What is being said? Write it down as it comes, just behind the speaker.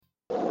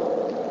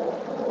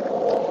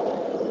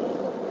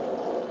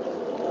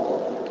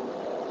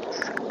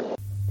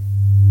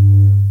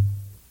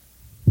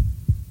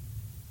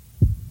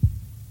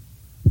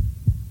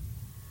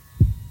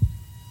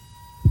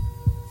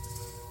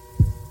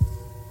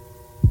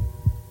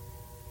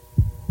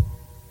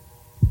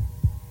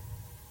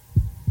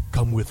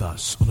Come with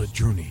us on a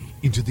journey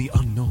into the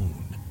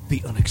unknown,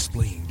 the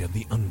unexplained, and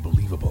the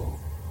unbelievable.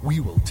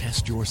 We will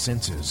test your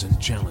senses and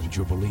challenge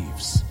your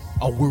beliefs.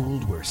 A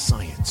world where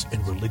science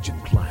and religion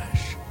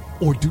clash.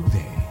 Or do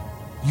they?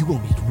 You will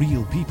meet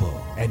real people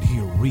and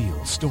hear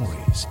real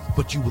stories,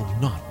 but you will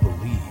not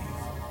believe.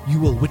 You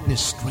will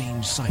witness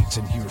strange sights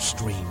and hear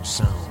strange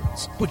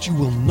sounds, but you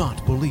will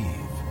not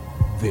believe.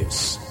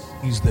 This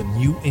is the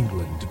New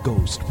England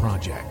Ghost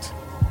Project.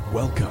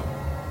 Welcome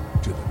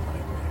to the nightmare.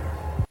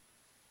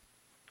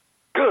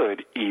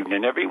 Good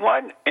evening,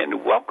 everyone,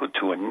 and welcome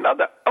to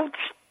another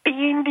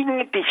outstanding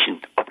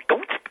edition of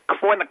Ghost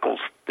Chronicles,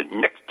 The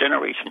Next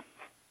Generation.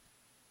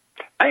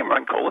 I am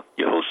Ron Cola,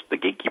 your host, the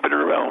gatekeeper of the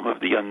realm of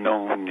the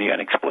unknown, the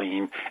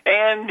unexplained,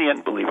 and the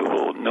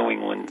unbelievable New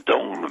England's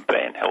own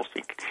Van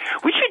Helsing.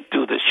 We should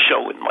do this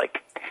show in,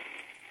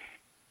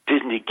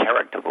 Disney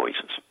character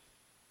voices.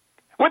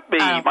 With me,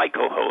 my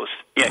co-host,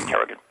 Ian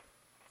Kerrigan.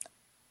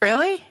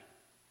 Really?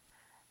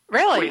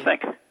 What do you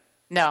think?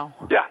 No.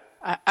 Yeah.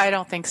 I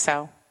don't think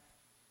so.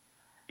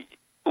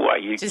 Why,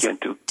 you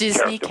can't do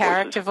Disney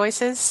character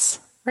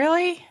voices?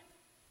 Really?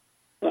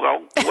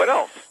 Well, what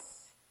else?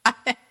 I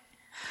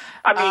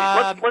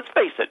mean, let's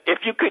face it. If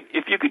you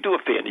could do a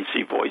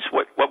fantasy voice,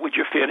 what would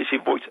your fantasy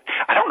voice?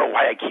 I don't know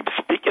why I keep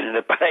speaking in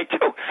it, but I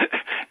do.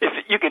 If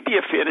you could be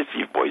a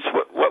fantasy voice,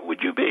 what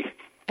would you be?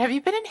 Have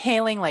you been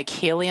inhaling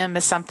helium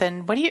or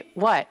something?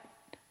 What?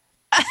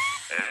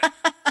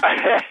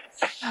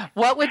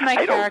 What would my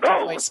character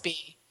voice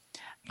be?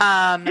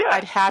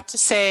 I'd have to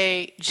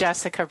say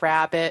Jessica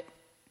Rabbit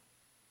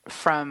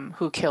from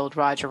Who Killed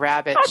Roger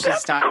Rabbit. Oh, She's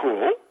that's not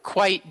cool.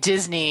 Quite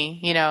Disney,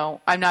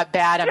 I'm not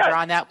bad. I'm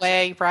drawn that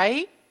way,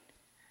 right?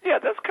 Yeah,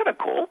 that's kind of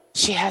cool.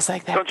 She has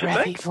that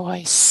breathy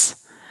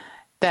voice.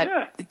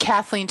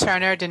 Kathleen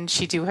Turner, didn't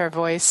she do her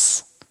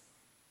voice?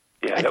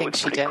 Yeah, I that think was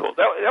she pretty did. cool.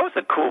 That was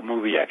a cool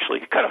movie, actually.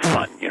 Kind of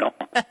fun,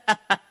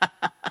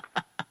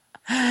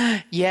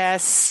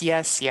 Yes.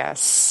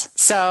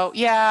 So,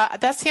 yeah,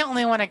 that's the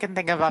only one I can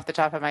think of off the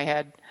top of my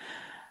head.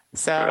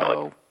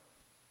 So,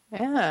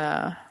 really?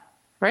 Yeah.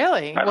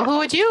 Really? Well, who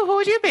would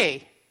you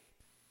be?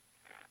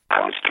 I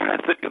was trying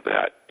to think of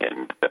that,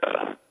 and I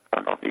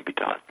don't know, maybe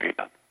Darth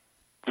Vader.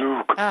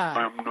 Luke,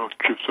 I'm not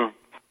kissing.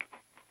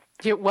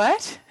 You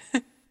what?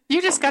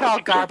 You just got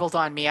all garbled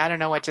on me. I don't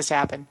know what just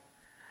happened.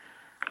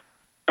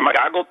 Am I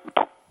gargled?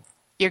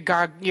 You're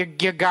garbled.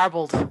 You're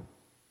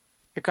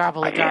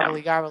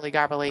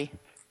garbly.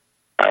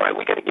 All right,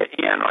 we got to get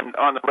Ian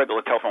on the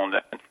regular telephone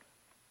then.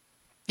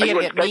 You got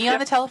to get me on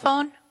the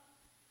telephone?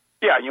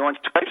 Yeah, you on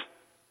Skype?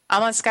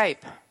 I'm on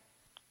Skype.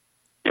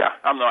 Yeah,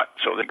 I'm not,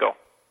 so there you go.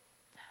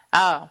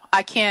 Oh,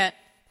 I can't.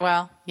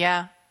 Well,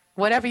 yeah,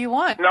 whatever you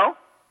want. No?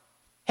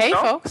 Hey,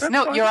 no? folks.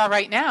 No, fine. You're all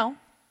right now.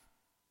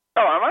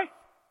 Oh, am I?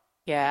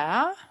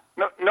 Yeah.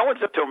 No one's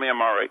told me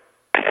I'm all right.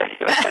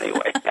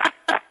 Anyway.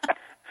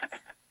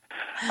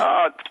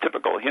 It's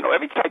typical.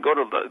 Every time I go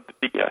to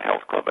the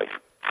health club, I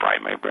fry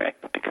my brain.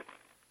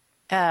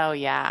 Oh,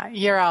 yeah.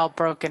 You're all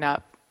broken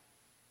up.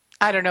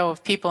 I don't know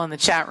if people in the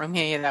chat room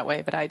hear you that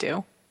way, but I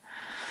do.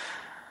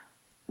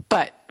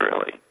 But.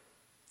 Really?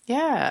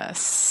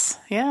 Yes.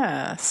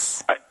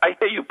 I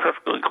hear you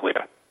perfectly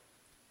clear.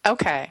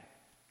 Okay.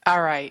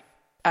 All right.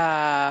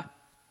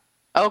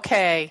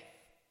 Okay.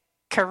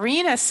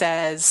 Karina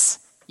says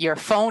your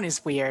phone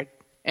is weird,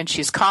 and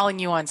she's calling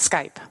you on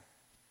Skype.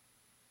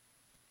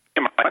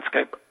 Am I on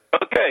Skype?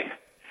 Okay.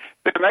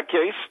 In that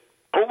case,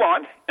 hold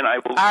on, and I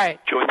will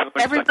join you.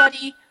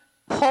 Everybody,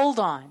 hold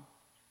on.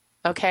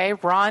 Okay?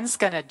 Ron's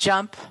going to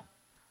jump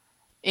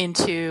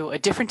into a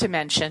different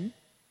dimension,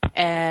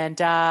 and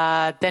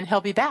then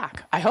he'll be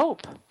back, I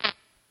hope.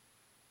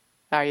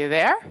 Are you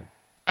there?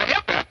 I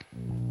am back.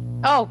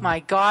 Oh, my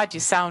God, you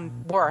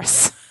sound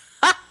worse.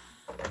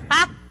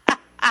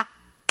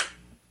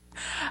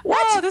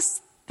 What? Oh,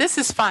 this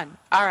is fun.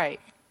 All right.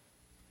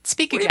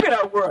 Speak again. What do you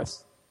mean I'm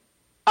worse?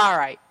 All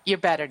right. You're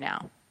better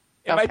now.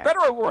 Am I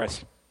better or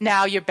worse?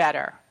 Now you're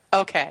better.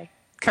 Okay.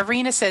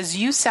 Karina says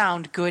you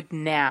sound good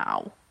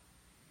now.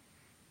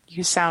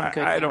 You sound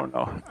good I now. don't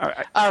know.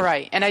 All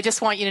right. And I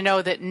just want you to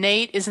know that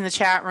Nate is in the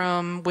chat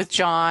room with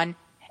John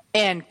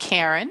and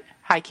Karen.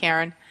 Hi,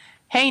 Karen.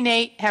 Hey,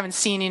 Nate. Haven't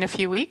seen you in a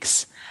few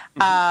weeks.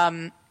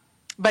 Mm-hmm.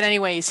 But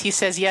anyways, he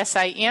says, yes,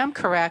 I am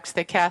correct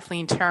that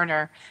Kathleen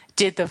Turner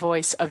did the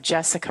voice of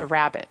Jessica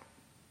Rabbit.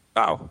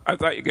 Oh, I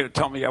thought you were going to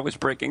tell me I was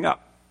breaking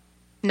up.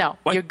 No,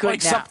 you're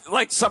good now.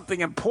 Like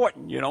something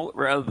important,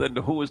 rather than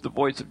who was the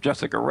voice of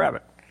Jessica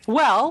Rabbit.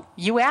 Well,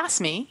 you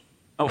asked me.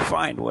 Oh,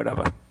 fine,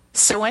 whatever.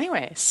 So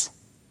anyways,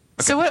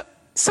 okay. So what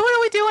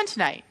are we doing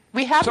tonight?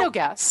 We have no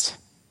guest.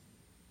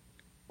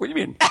 What do you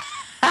mean?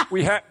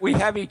 we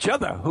have each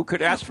other. Who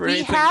could ask for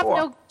anything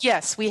more?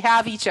 Yes, we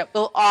have each other.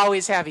 We'll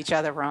always have each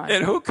other, Ron.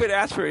 And who could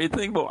ask for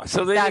anything more?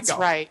 So there you go. That's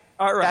right.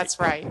 All right. That's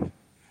right.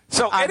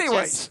 So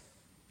anyways,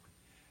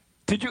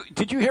 did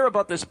you hear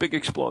about this big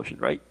explosion,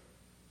 right?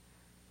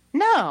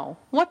 No.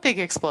 What big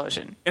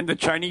explosion? In the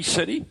Chinese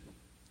city?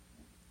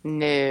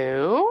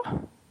 No.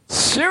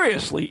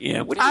 Seriously,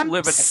 Ann, what do you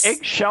live in an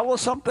eggshell or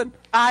something?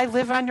 I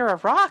live under a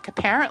rock,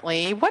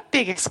 apparently. What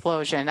big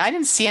explosion? I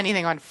didn't see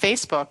anything on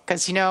Facebook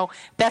because,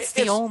 that's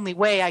the only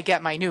way I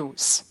get my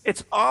news.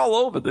 It's all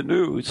over the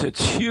news.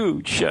 It's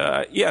huge.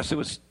 Yes, it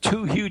was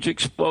 2 huge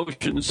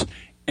explosions,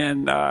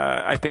 and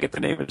I forget the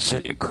name of the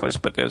city, of course,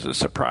 but there's a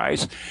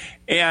surprise.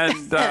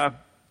 And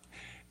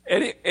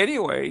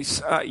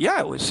anyways,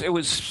 it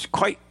was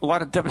quite a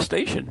lot of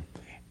devastation.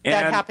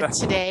 That happened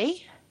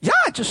today? Yeah,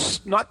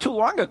 just not too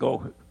long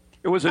ago.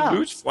 It was a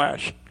news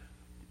flash.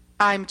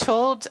 I'm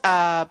told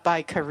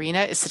by Karina,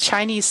 it's the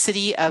Chinese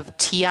city of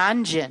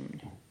Tianjin.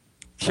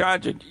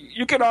 Tianjin.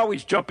 You can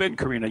always jump in,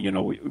 Karina.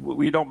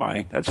 We don't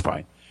mind. That's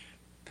fine.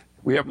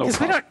 We have no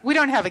problem. We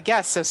don't have a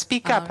guest, so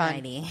speak up,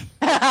 honey.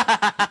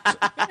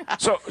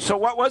 So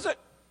what was it?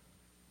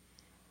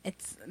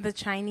 It's the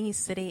Chinese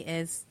city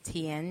is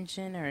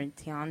Tianjin or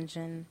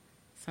Tianjin,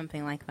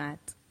 something like that.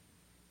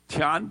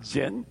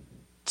 Tianjin?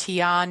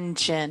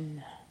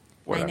 Tianjin.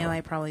 Whatever. I know I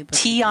probably put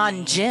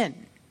Tianjin.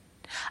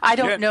 I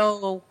don't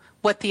know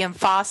what the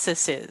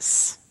emphasis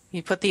is.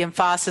 You put the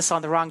emphasis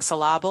on the wrong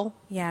syllable?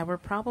 Yeah, we're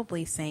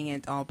probably saying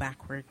it all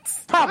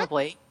backwards.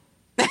 Probably.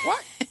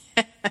 What?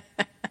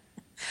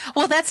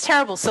 Well, that's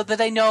terrible. So did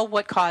they know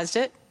what caused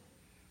it?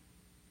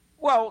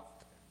 Well,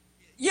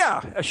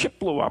 yeah, a ship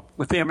blew up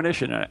with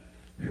ammunition in it.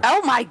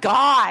 Oh, my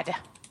God.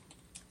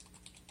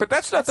 But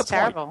that's not the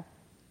terrible. point.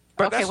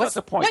 But that's not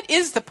the point. What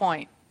is the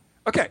point?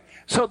 Okay,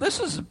 so this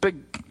is a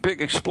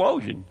big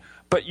explosion.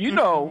 But do you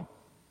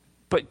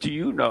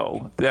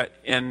know that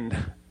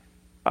and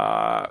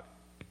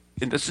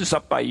this is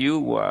up by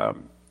you,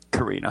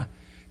 Karina,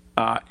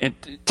 in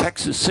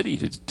Texas City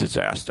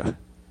disaster.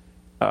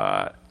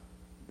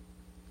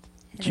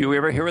 Did you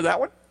ever hear of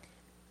that one?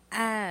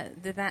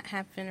 Did that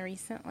happen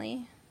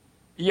recently?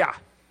 Yeah,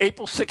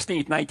 April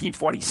 16th,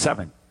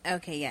 1947.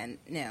 Okay, yeah,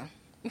 no.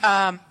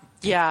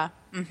 Yeah.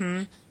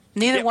 Mm-hmm.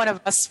 Neither one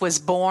of us was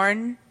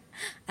born,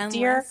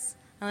 dear.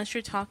 Unless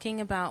you're talking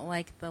about,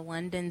 like, the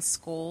London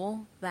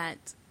school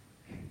that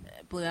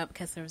blew up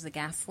because there was a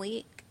gas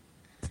leak.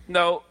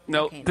 No.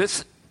 Okay.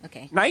 This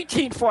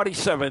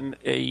 1947,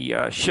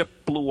 a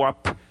ship blew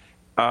up.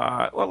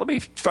 Well, let me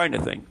find the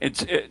thing.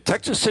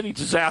 Texas City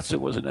disaster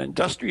was an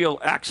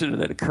industrial accident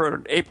that occurred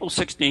on April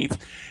 16th,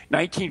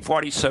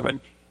 1947,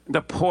 in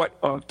the port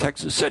of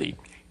Texas City.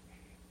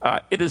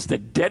 It is the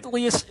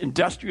deadliest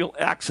industrial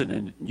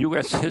accident in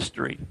U.S.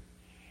 history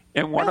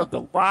and one of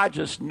the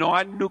largest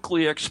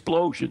non-nuclear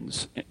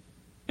explosions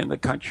in the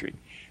country.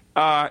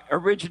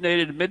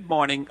 Originated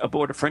mid-morning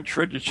aboard a French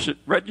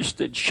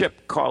registered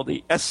ship called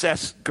the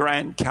SS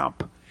Grand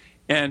Camp,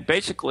 and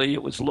basically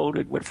it was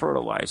loaded with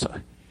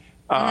fertilizer.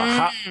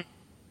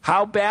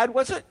 How bad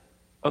was it?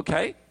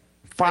 Okay,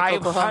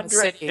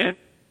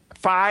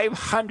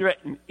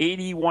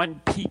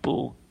 581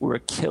 people were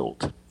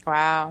killed.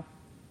 Wow.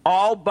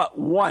 All but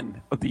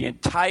one of the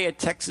entire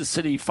Texas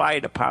City Fire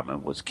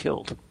Department was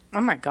killed.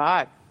 Oh, my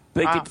God.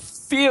 They could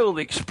feel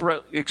the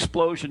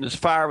explosion as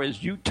far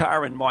as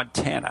Utah and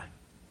Montana.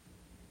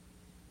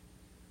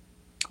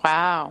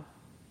 Wow.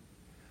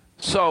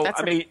 So,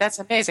 that's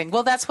amazing.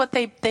 Well, that's what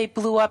they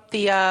blew up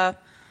the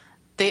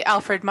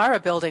Alfred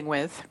Murrah building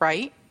with,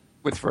 right?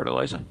 With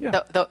fertilizer,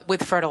 yeah.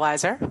 With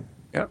fertilizer.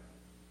 Yeah.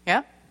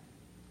 Yeah.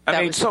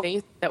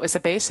 That was the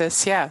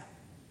basis, yeah.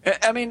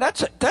 I mean,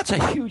 that's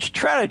a huge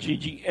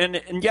tragedy,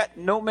 and yet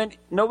nobody,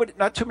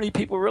 not too many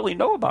people really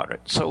know about it.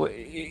 So,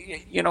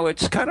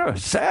 it's kind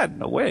of sad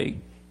in a way.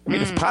 I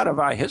mean, it's part of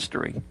our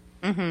history.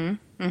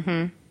 Mm-hmm.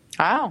 Mm-hmm.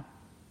 Wow.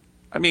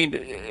 I mean,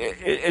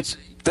 it's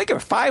think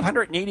of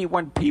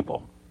 581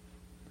 people.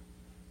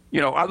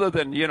 Other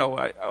than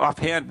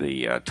offhand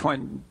the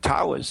Twin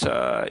Towers.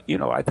 I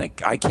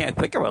can't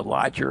think of a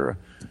larger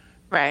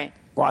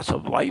loss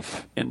of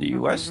life in the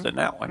U.S. than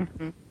that one.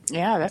 Mm-hmm.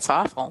 Yeah, that's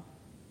awful.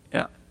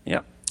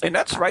 Yeah, and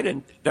that's right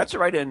in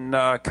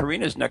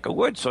Karina's neck of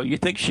woods. So you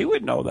think she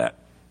would know that?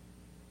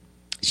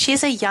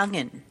 She's a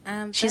youngin.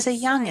 She's a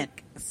youngin.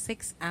 Like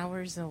 6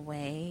 hours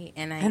away,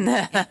 and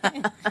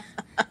I.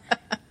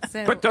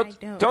 So but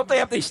don't they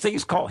have these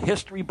things called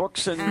history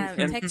books in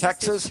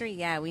Texas? History,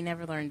 yeah, we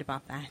never learned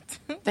about that.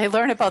 They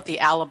learn about the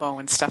Alamo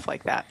and stuff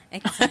like that.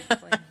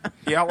 Exactly.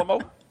 The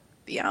Alamo?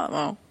 The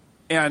Alamo.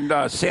 And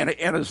Santa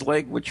Anna's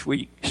Lake, which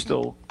we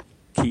still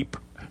keep.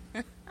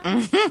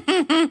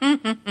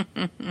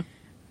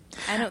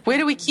 Where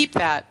do we keep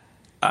that?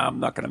 I'm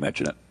not going to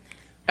mention it.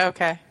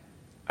 Okay.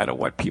 I don't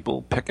want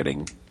people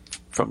picketing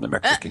from the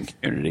Mexican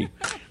community.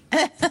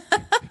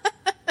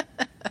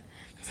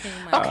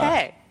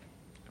 Okay.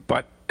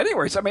 But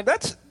anyways, I mean,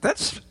 that's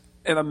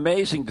an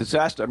amazing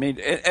disaster. I mean,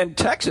 and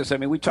Texas, I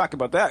mean, we talk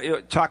about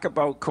that. Talk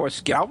about, of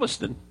course,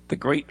 Galveston, the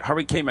great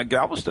hurricane at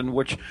Galveston,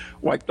 which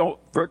wiped out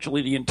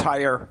virtually the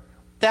entire...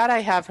 That I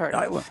have heard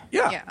island. of.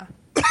 Yeah.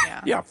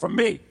 Yeah, from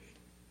me.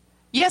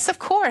 Yes, of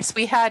course.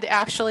 We had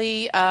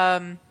actually, you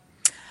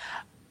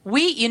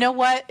know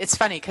what? It's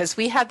funny because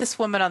we had this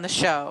woman on the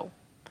show,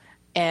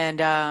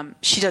 and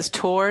she does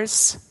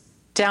tours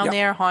down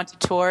there, haunted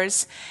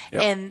tours,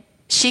 and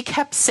she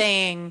kept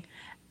saying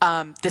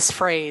this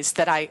phrase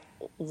that I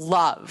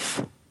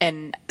love,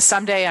 and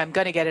someday I'm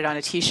going to get it on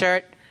a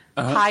T-shirt.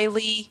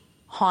 Highly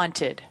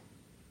haunted.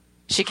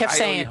 She kept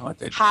saying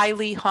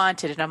highly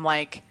haunted, and I'm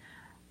like,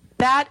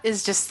 that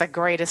is just the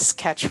greatest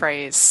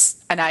catchphrase.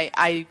 And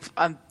I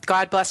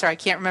God bless her, I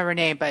can't remember her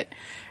name, but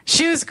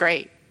she was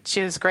great.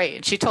 She was great,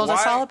 and she told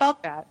us all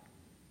about that.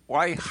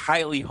 Why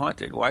highly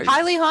haunted? Why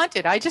highly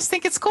haunted? I just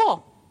think it's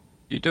cool.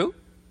 You do?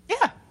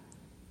 Yeah.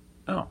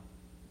 Oh,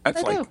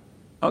 that's I like do.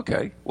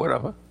 Okay,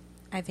 whatever.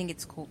 I think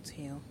it's cool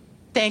too.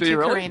 Thank Do you, you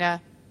really?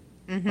 Karina.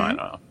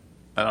 I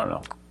don't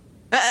know.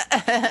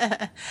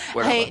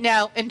 Hey,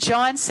 now, and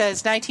John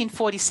says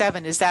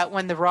 1947. Is that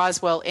when the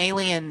Roswell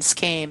aliens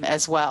came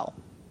as well?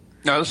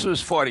 No, this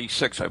was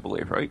 46, I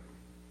believe, right?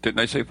 Didn't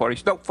I say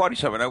 40? No,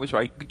 47. I was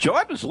right.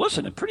 John was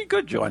listening. Pretty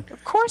good, John.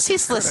 Of course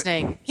he's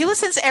listening. He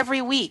listens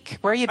every week.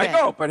 Where you been? I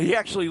know, but he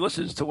actually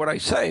listens to what I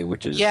say,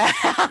 which is Yeah.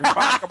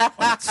 remarkable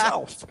in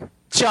itself.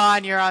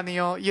 John, you're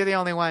the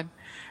only one.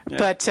 Yeah.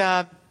 But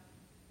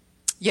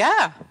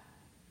yeah,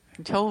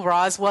 the whole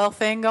Roswell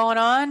thing going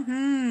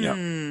on. Yeah.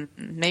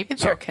 Maybe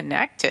they're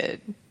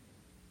connected.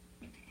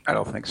 I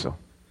don't think so.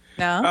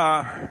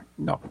 No.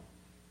 No.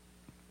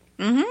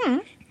 Mm-hmm.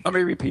 Let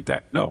me repeat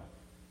that. No.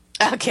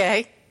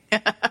 Okay.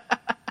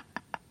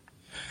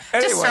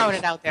 Just throwing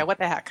it out there. What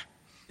the heck?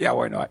 Yeah,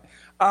 why not?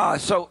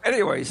 So,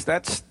 anyways,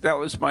 that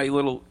was my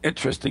little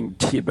interesting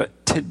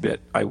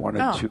tidbit I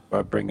wanted to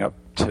bring up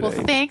today. Well,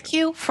 thank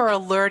you for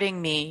alerting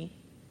me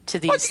to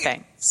these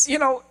things. You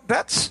know,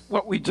 that's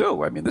what we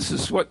do. I mean, this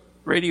is what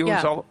radio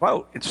is all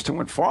about. It's to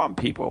inform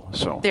people.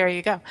 So there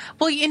you go.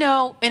 Well, you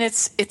know, and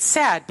it's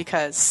sad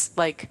because,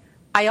 like,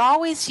 I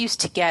always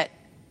used to get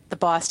the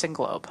Boston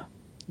Globe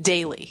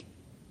daily.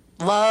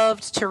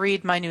 Loved to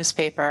read my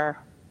newspaper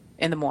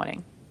in the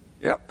morning.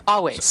 Yep.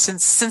 Always,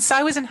 since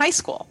I was in high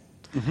school.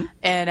 Mm-hmm.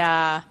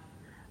 And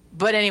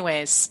but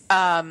anyways,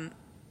 it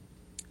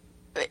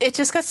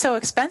just got so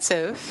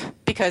expensive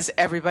because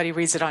everybody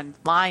reads it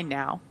online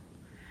now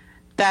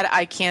that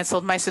I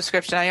canceled my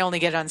subscription. I only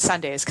get it on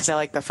Sundays because I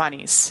like the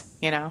funnies,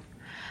 you know.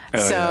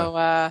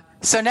 So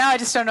now I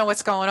just don't know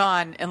what's going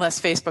on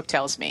unless Facebook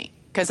tells me,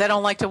 because I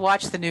don't like to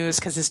watch the news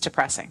because it's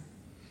depressing.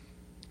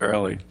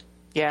 Really?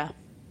 Yeah.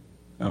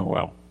 Oh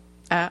well.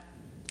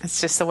 It's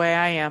just the way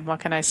I am. What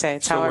can I say?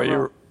 It's how I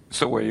roll.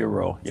 So where you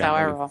roll. It's how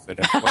I roll.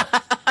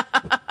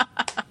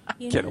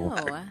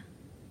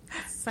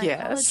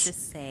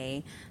 Psychologists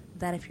say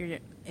that if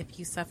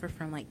you suffer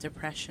from like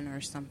depression or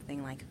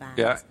something like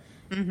that,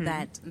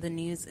 that the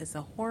news is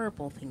a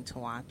horrible thing to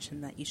watch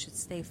and that you should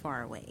stay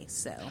far away.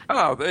 So.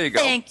 Oh, there you go.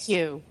 Thank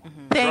you.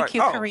 Thank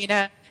you,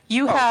 Karina.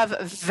 You have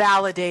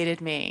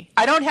validated me.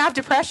 I don't have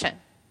depression.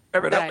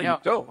 Evidently you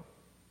do.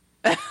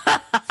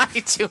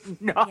 I do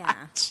not. Yeah.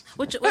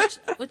 Which I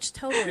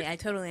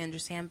totally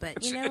understand,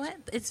 but you know what?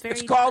 It's very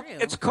true.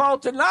 It's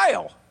called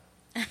denial.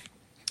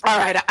 All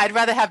right, I'd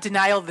rather have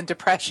denial than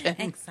depression.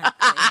 Exactly.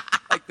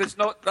 Like there's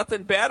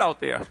nothing bad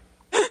out there.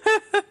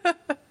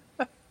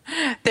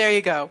 There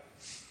you go.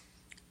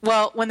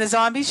 Well, when the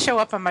zombies show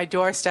up on my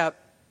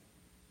doorstep,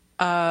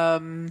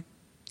 I'll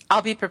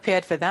be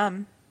prepared for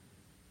them.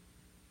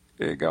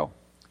 There you go.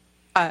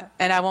 And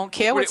I won't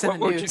care what's in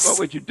the news. What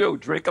would you do?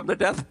 Drink them to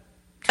death?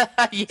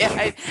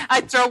 Yeah,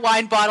 I'd throw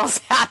wine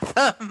bottles at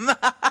them.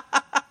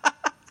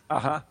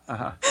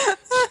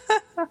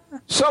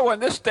 So on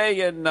this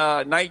day in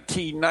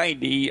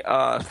 1990,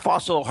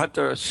 fossil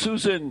hunter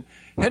Susan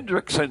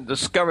Hendrickson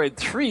discovered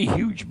 3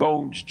 huge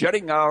bones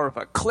jutting out of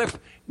a cliff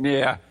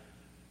near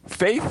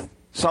Faith,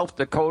 South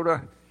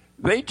Dakota.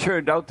 They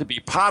turned out to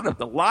be part of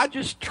the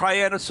largest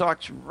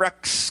Tyrannosaurus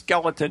rex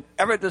skeleton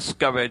ever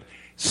discovered,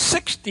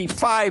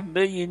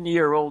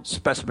 65-million-year-old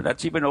specimen.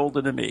 That's even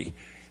older than me.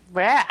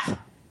 Where?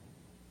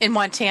 In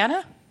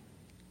Montana?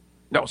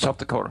 No, South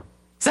Dakota.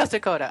 South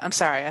Dakota. I'm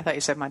sorry. I thought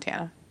you said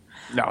Montana.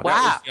 No, wow. That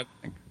was the other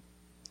thing.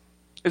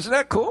 Isn't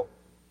that cool?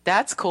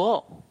 That's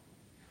cool.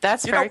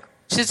 That's very cool.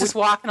 She's just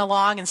walking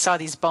along and saw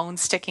these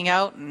bones sticking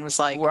out and was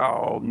like,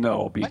 well,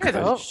 no, because what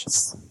are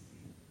those?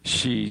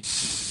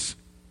 She's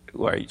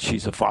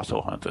a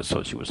fossil hunter,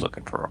 so she was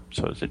looking for them.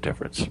 So there's a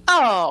difference.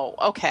 Oh,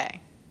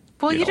 okay.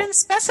 Well, you didn't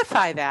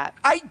specify that.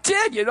 I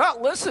did. You're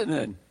not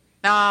listening.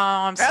 No,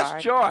 I'm sorry.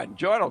 Ask John.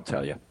 John will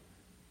tell you.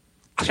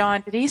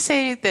 John, did he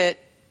say that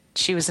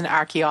she was an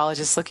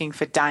archaeologist looking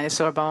for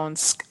dinosaur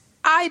bones?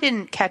 I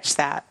didn't catch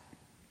that.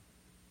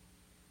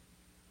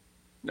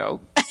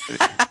 No.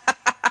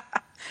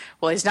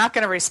 Well, he's not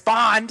going to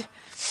respond.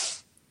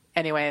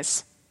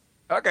 Anyways.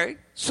 Okay.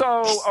 So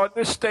on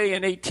this day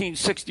in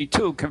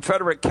 1862,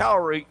 Confederate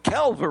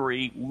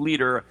cavalry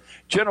leader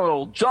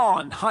General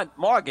John Hunt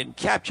Morgan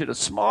captured a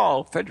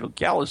small federal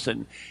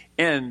garrison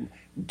in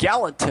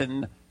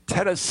Gallatin,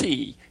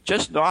 Tennessee,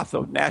 just north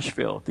of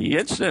Nashville. The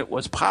incident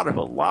was part of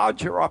a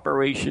larger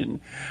operation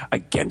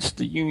against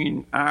the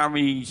Union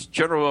Army's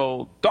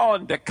General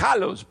Don de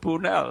Carlos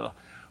Burnell,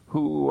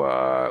 who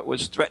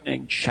was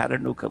threatening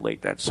Chattanooga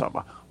late that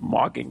summer.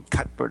 Morgan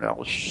cut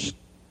Burnell's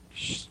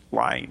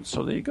line.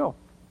 So there you go.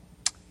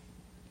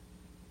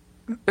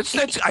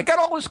 I got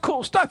all this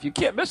cool stuff. You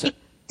can't miss it.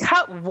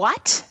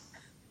 What?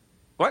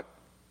 What?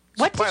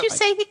 What Supply did you lines.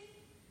 say?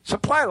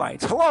 Supply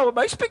lines. Hello, am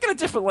I speaking a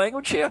different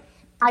language here?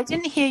 I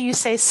didn't hear you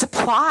say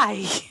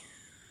supply.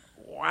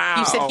 Wow.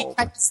 You said he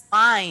cuts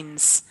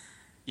lines.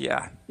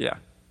 Yeah.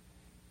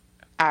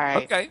 All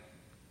right. Okay.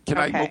 Can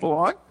I Okay. move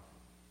along?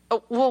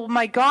 Oh, well,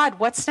 my God,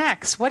 what's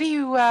next? What are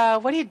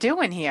you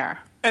doing here?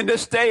 And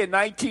this day in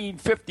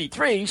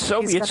 1953,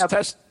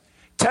 Soviets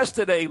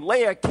tested a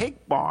layer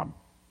cake bomb.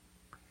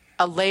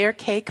 A layer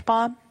cake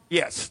bomb?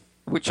 Yes,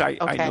 which I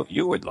Okay. know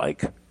you would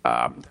like.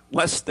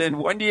 Less than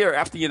 1 year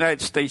after the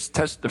United States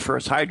tested the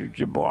first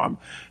hydrogen bomb,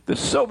 the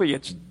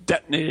Soviets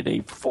detonated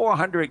a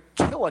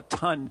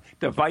 400-kiloton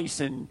device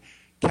in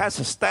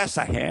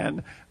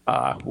Kazakhstan,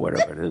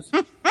 whatever it is,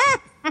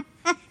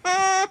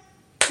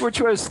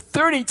 which was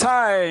 30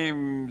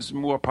 times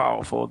more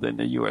powerful than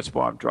the U.S.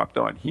 bomb dropped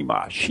on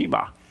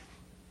Hiroshima.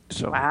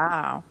 So,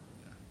 Wow.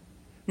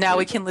 Now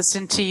we can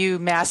listen to you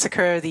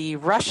massacre the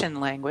Russian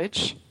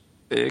language.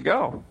 there you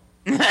go.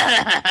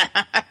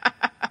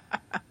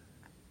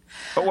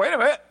 But wait a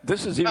minute.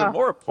 This is even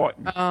more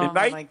important.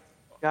 my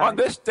God. On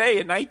this day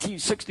in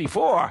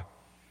 1964,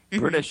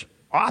 British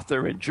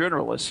author and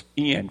journalist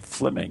Ian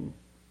Fleming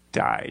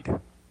died.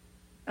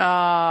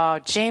 Oh,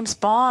 James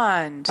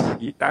Bond.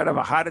 He died of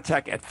a heart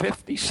attack at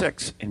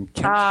 56 in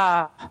Kent.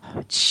 Ah,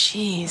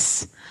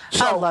 jeez. I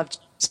So, love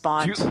James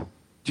Bond.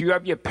 Do you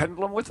have your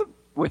pendulum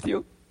with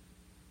you?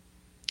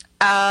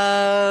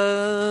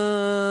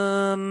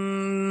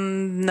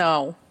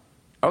 No.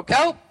 Okay.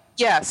 Oh,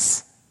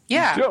 yes.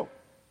 Yeah. You do.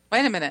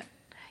 Wait a minute.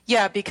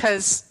 Yeah,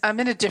 because I'm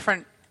in a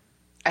different.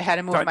 I had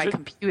to move my Dungeon?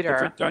 computer.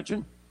 Different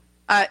dungeon?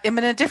 I'm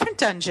in a different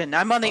dungeon.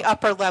 I'm on the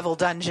upper level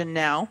dungeon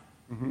now,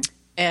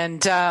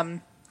 and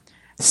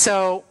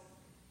so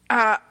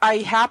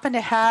I happen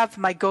to have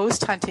my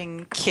ghost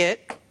hunting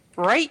kit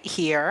right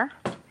here.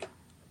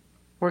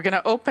 We're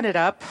gonna open it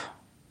up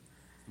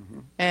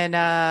and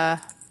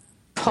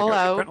pull Take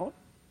out your out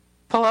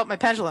pendulum? my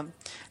pendulum.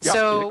 Yeah,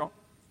 So,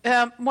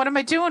 what am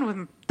I doing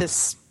with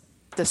this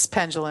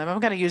pendulum? I'm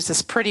going to use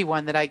this pretty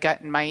one that I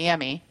got in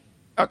Miami.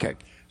 Okay.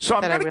 So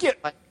I'm That I going to really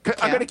give like.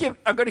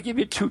 I'm going to give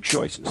you two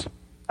choices.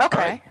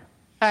 Okay.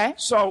 All right.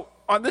 So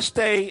on this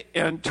day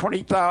in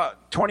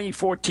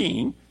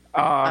 2014,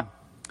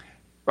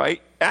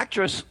 right,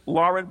 actress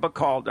Lauren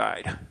Bacall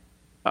died.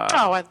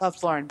 Oh, I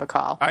loved Lauren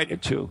Bacall. I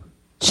did too.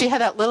 She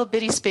had that little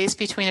bitty space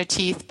between her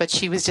teeth, but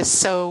she was just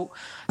so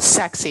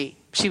sexy.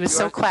 She was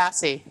so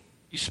classy.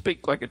 You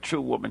speak like a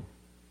true woman.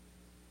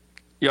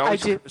 You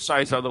always do.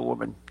 criticize other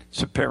women's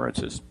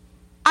appearances.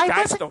 I Guys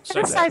wasn't don't say that.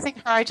 criticizing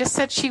her. I just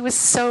said she was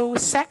so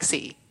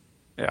sexy.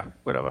 Yeah,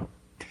 whatever.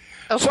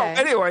 Okay. So,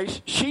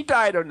 anyways, she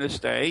died on this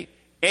day,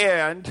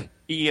 and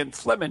Ian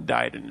Fleming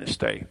died on this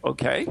day.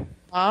 Okay.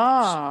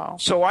 Oh.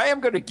 So I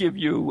am going to give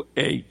you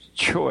a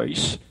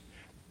choice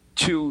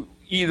to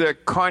either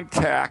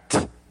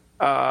contact.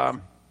 Oh,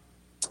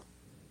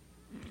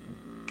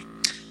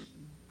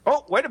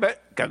 wait a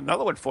minute! Got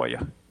another one for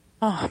you.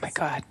 Oh my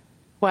God.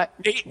 What?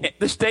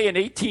 This day in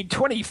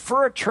 1820,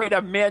 fur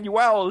trader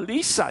Manuel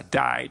Lisa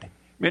died.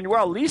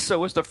 Manuel Lisa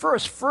was the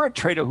first fur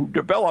trader who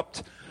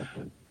developed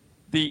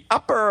the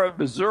upper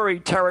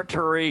Missouri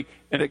Territory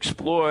and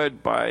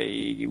explored by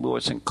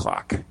Lewis and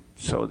Clark.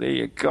 So there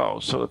you go.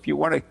 So if you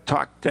want to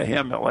talk to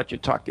him, I'll let you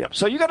talk to him.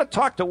 So you got to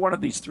talk to one of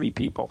these three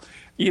people,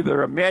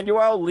 either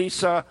Manuel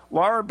Lisa,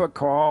 Lauren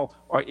Bacall,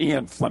 or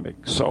Ian Fleming.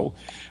 So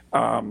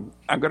I'm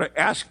going to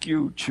ask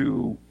you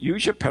to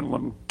use your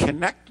pendulum,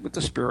 connect with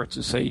the spirits,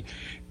 and say,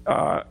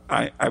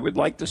 I would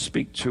like to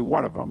speak to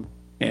one of them,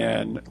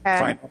 and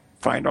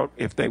find out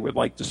if they would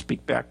like to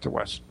speak back to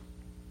us.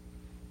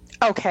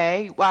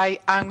 Okay.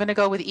 I'm going to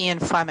go with Ian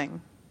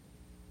Fleming.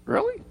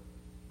 Really?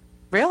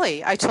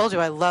 Really? I told you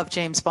I love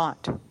James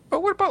Bond.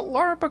 But what about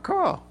Lauren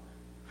Bacall?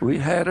 We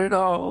had it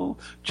all,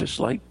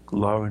 just like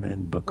Lauren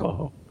and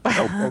Bacall.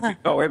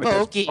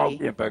 Bogey.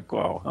 Bogey and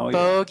Bacall. Oh, yeah.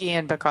 Bogey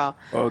and Bacall.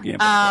 Bogey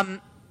and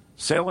Bacall.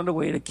 Sailing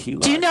away to Key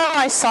Largo. Do you know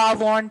I saw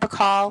Lauren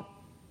Bacall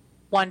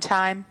one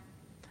time?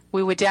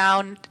 We were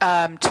down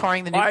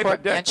touring the Alive or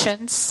Newport dead?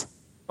 Mansions.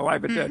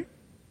 Alive or dead?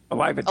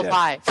 Alive or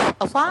dead?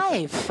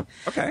 Alive.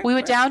 Okay. We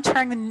were down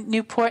touring the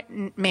Newport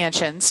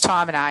Mansions,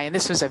 Tom and I, and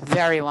this was a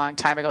very long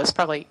time ago. It was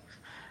probably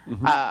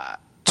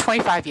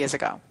 25 years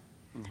ago.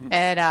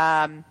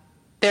 And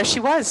there she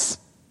was.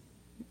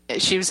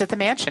 She was at the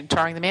mansion,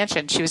 touring the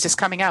mansion. She was just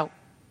coming out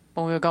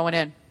when we were going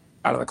in.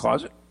 Out of the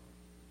closet?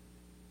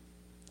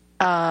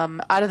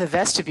 Out of the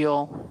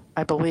vestibule,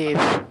 I believe.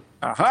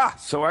 Aha!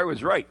 So I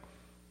was right.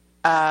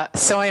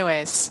 So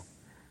anyways,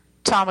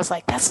 Tom was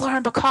like, "That's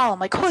Lauren Bacall." I'm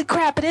like, "Holy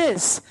crap, it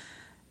is!"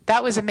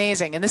 That was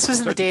amazing. And this was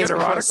in the days Did you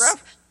get her before.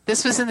 autograph?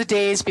 This was in the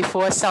days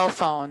before cell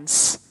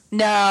phones.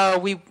 No,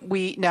 we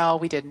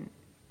didn't.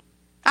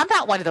 I'm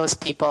not one of those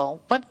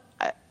people. But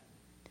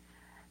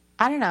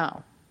I don't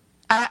know.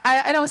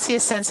 I don't see a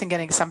sense in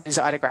getting somebody's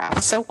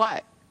autograph. So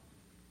what?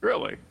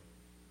 Really?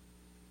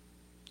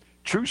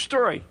 True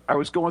story. I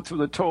was going through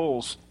the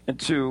tolls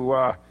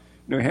into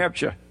New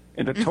Hampshire,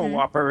 and the toll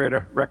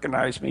operator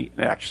recognized me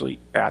and actually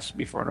asked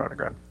me for an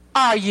autograph.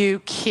 Are you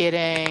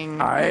kidding?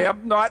 I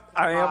am not.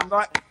 I am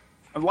not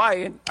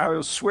lying. I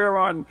will swear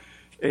on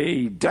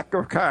a deck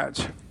of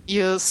cards.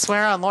 You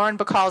swear on Lauren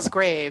Bacall's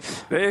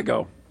grave. There you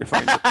go. If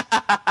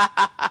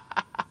I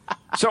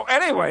So,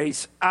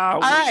 anyways, all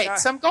right.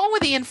 So I'm going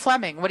with Ian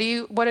Fleming. What do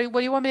you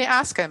want me to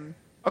ask him?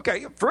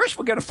 Okay, first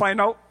we're going to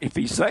find out if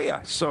he's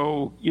there.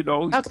 So,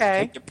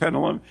 take your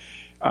pendulum.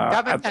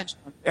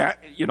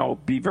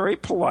 Be very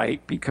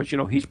polite because,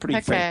 he's pretty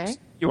famous.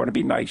 You want to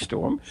be nice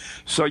to him.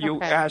 So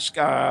you ask,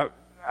 I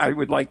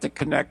would like to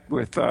connect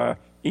with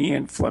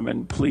Ian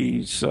Fleming.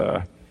 Please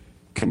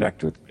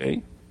connect with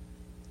me.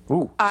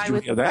 Ooh, did you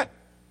hear that?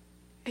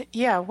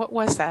 Yeah, what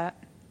was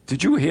that?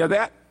 Did you hear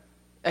that?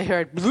 I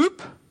heard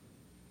bloop.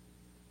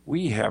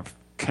 We have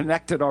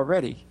connected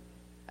already.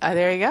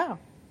 There you go.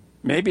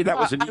 Maybe that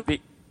was an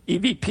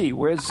EVP.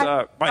 Where's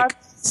Mike?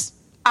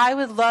 I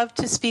would love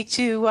to speak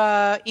to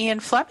Ian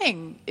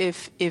Fleming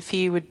if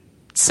he would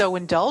so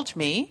indulge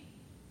me.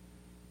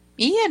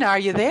 Ian, are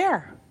you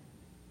there?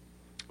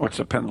 What's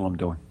the pendulum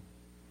doing?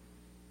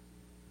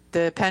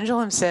 The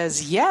pendulum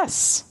says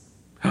yes.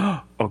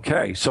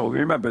 Okay, so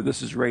remember,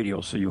 this is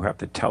radio, so you have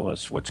to tell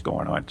us what's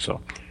going on.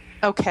 So,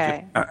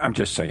 okay. I'm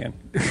just saying.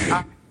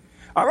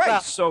 All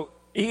right, so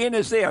Ian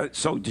is there.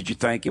 So did you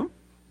thank him?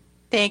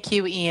 Thank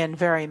you, Ian,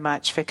 very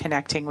much for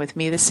connecting with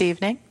me this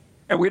evening.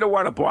 And we don't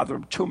want to bother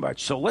him too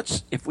much. So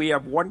if we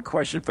have one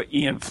question for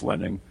Ian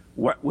Fleming,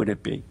 what would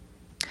it be?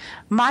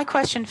 My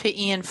question for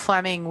Ian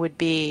Fleming would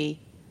be,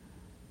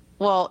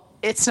 well,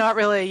 it's not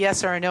really a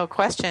yes or a no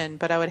question,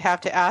 but I would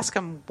have to ask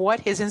him who was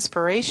his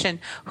inspiration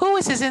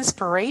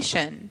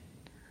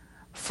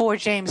for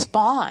James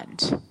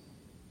Bond?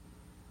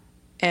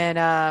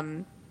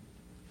 And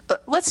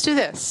let's do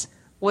this.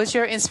 Was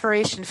your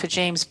inspiration for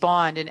James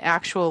Bond an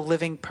actual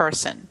living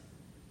person?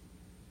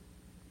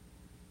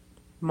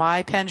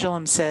 My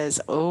pendulum says,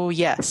 oh,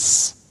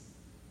 yes.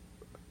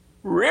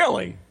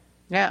 Really?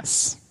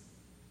 Yes.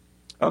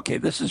 Okay,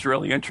 this is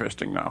really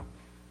interesting now.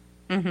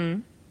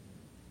 I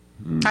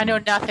know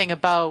nothing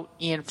about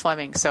Ian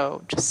Fleming,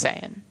 so just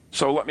saying.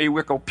 So let me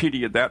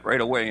Wikipedia that right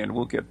away, and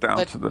we'll get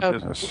down to the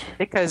business.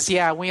 Because,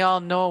 we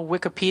all know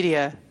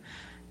Wikipedia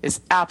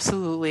is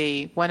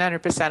absolutely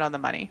 100% on the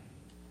money.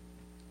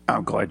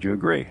 I'm glad you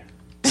agree.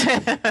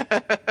 Did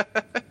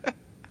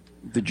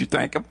you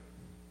thank him?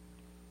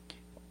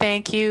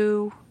 Thank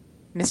you,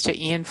 Mr.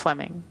 Ian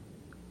Fleming.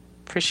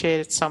 Appreciate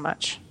it so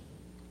much.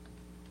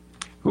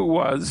 Who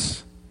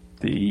was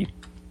the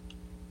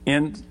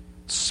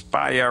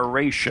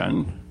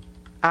inspiration?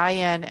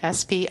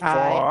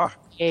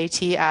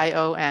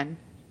 INSPIATION.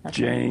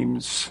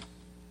 James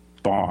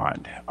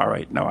Bond. All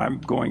right, now I'm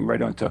going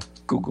right onto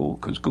Google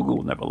because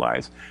Google never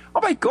lies.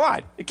 Oh my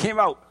God, it came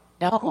out.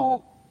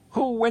 No.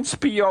 Who wins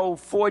PO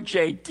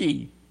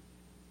 4JD?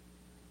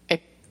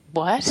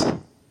 What?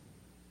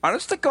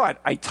 Honest to God,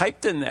 I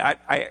typed in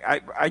that.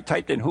 I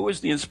typed in who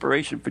was the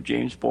inspiration for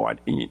James Bond,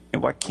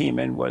 and what came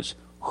in was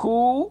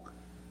who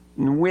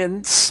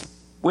wins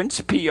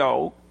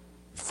PO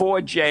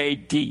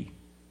 4JD.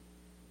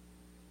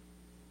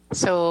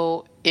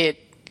 So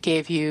it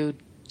gave you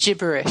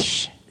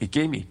gibberish. It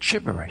gave me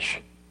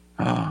gibberish.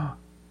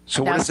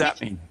 So what does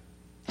that mean?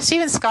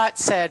 Stephen Scott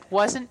said,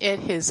 wasn't it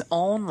his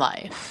own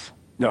life?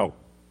 No.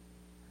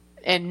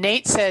 And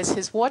Nate says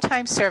his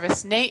wartime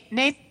service. Nate,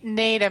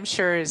 I'm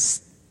sure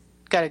has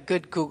got a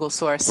good Google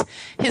source.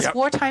 His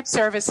wartime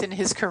service in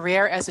his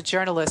career as a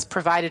journalist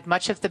provided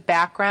much of the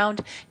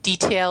background,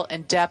 detail,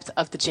 and depth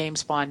of the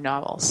James Bond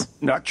novels.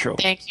 Not true.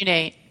 Thank you,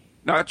 Nate.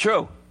 Not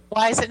true.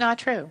 Why is it not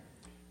true?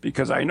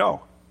 Because I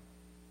know.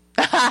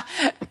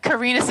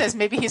 Karina says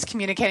maybe he's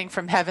communicating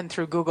from heaven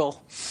through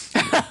Google.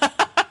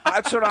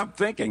 That's what I'm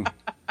thinking.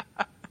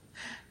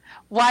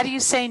 Why do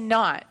you say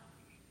not?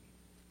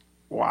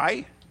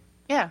 Why?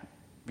 Yeah.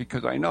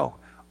 Because I know.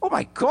 Oh,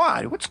 my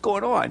God. What's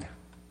going on?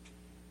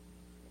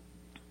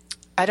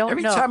 I don't know.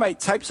 Every time I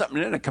type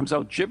something in, it comes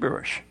out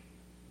gibberish.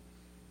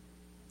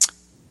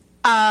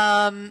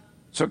 So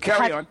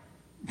carry on.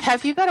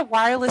 Have you got a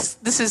wireless?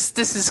 This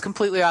is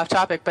completely off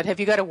topic, but have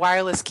you got a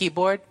wireless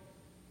keyboard?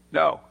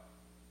 No.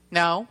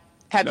 No?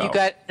 Have you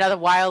got another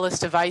wireless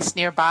device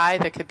nearby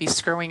that could be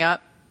screwing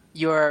up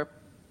your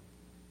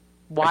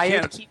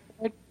wired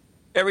keyboard?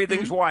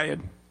 Everything's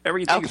wired.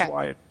 Everything's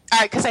wired. All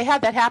right, because I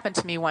had that happen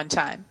to me one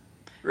time.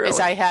 Really? Is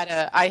I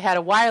had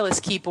a wireless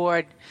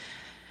keyboard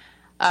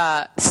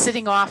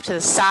sitting off to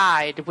the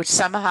side, which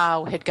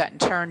somehow had gotten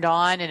turned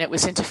on, and it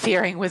was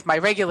interfering with my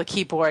regular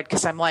keyboard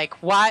because I'm like,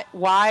 why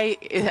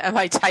am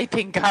I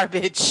typing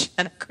garbage?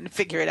 And I couldn't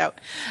figure it out.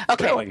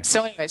 Okay, really?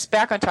 So anyways,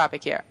 back on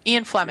topic here.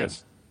 Ian Fleming.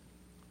 Yes.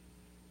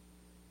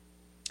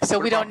 So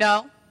we don't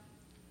know?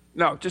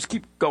 No, just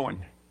keep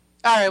going.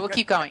 All right, we'll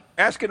keep going.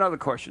 Ask another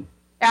question.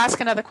 Ask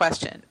another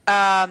question.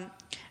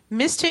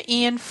 Mr.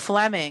 Ian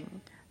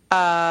Fleming,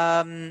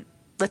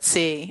 let's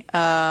see.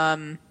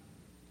 Oh,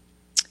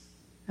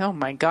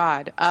 my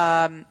God.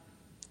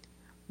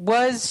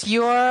 Was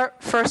your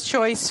first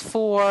choice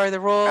for the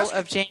role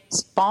of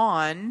James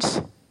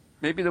Bond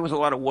Maybe there was a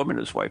lot of women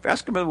in his life.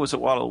 Ask him if there was a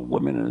lot of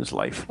women in his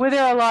life. Were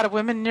there a lot of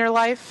women in your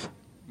life?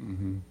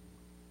 Mm-hmm.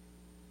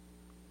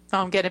 Oh,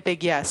 I'm getting a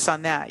big yes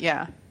on that,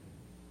 yeah.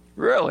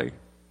 Really?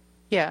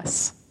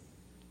 Yes.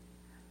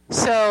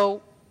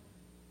 So,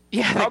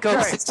 yeah, the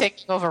ghost is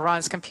taking over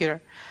Ron's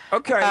computer.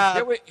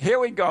 Okay, here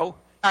we go.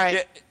 All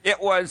right.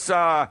 It was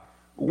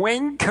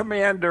Wing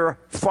Commander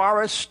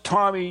Forrest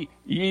Tommy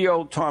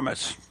Yeo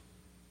Thomas.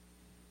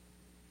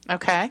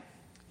 Okay.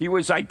 He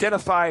was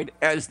identified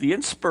as the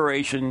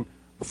inspiration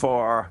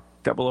for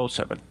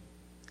 007.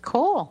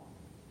 Cool.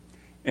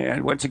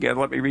 And once again,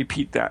 let me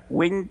repeat that.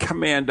 Wing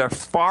Commander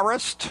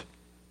Forrest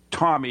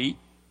Tommy,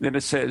 then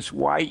it says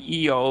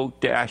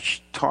YEO-Thomas.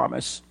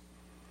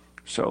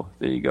 So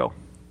there you go.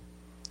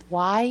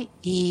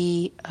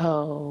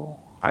 YEO.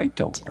 I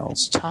don't know.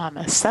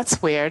 Thomas.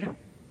 That's weird.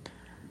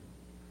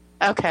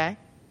 Okay.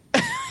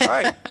 All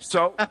right.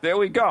 So there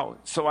we go.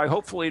 So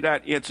hopefully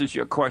that answers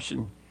your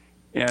question.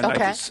 And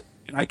okay.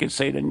 I can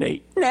say to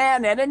Nate, nah.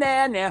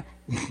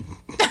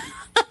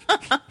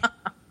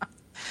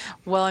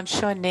 Well, I'm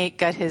sure Nate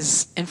got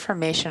his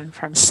information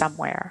from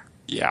somewhere.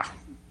 Yeah.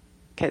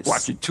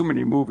 Watching too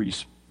many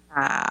movies.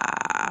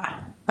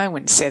 I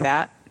wouldn't say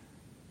that.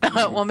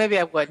 Well, maybe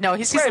I would. No,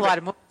 he sees a lot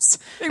of movies.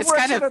 He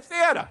works in a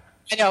theater.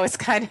 I know, it's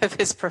kind of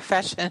his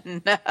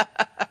profession.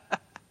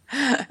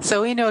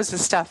 So he knows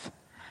his stuff.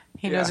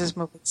 He knows his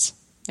movies.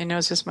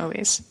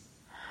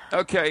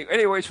 Okay.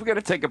 Anyways, we're going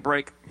to take a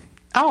break.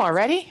 Oh,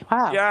 already?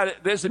 Wow. Yeah,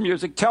 there's the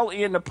music. Tell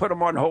Ian to put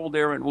him on hold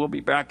there, and we'll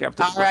be back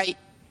after the break.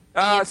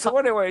 All right. So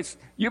anyways,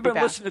 you've been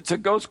listening to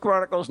Ghost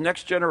Chronicles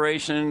Next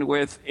Generation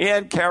with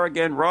Ann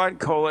Carrigan, Ron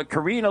Kola,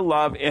 Karina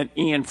Love, and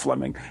Ian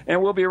Fleming.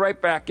 And we'll be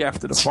right back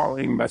after the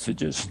following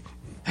messages.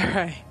 All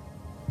right.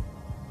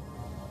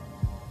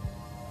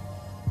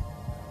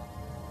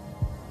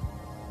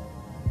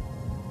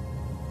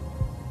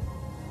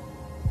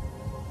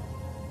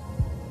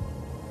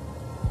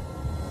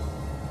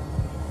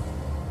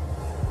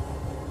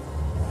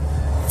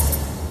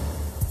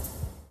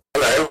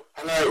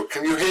 Hello,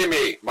 can you hear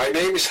me? My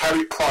name is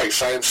Harry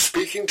Price. I am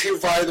speaking to you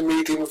via the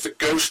medium of the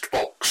Ghost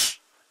Box.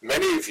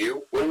 Many of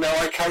you will know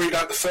I carried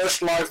out the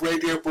first live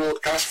radio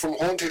broadcast from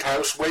Haunted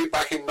House way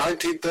back in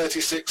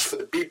 1936 for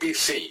the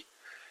BBC.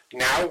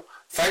 Now,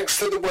 thanks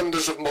to the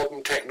wonders of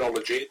modern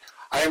technology,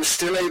 I am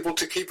still able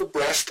to keep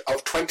abreast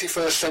of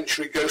 21st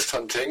century ghost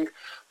hunting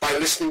by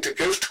listening to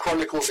Ghost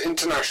Chronicles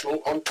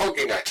International on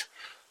TogiNet,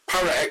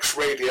 ParaX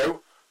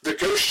Radio, the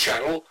Ghost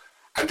Channel,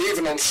 and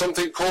even on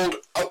something called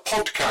a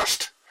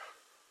podcast.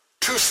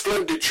 Two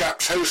splendid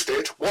chaps host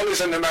it. One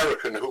is an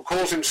American who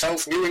calls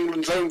himself New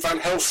England's own Van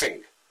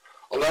Helsing,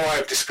 although I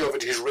have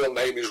discovered his real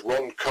name is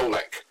Ron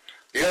Kolek.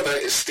 The other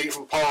is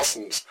Stephen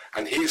Parsons,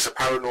 and he's a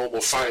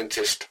paranormal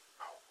scientist.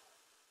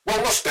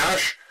 Well,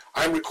 mustache,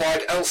 I am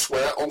required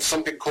elsewhere on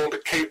something called a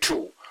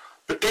K2.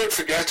 But don't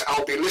forget,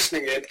 I'll be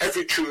listening in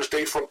every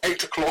Tuesday from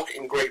 8 o'clock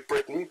in Great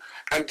Britain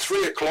and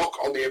 3 o'clock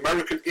on the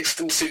American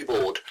Eastern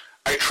Seaboard.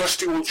 I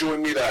trust you will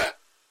join me there.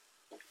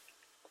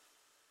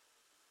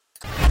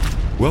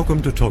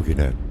 Welcome to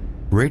TogiNet,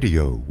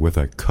 radio with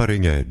a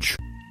cutting edge.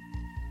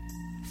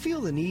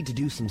 Feel the need to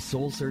do some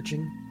soul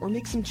searching or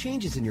make some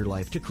changes in your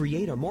life to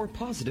create a more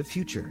positive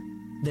future?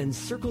 Then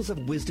Circles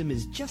of Wisdom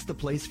is just the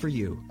place for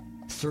you.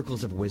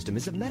 Circles of Wisdom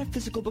is a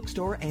metaphysical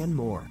bookstore and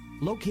more,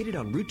 located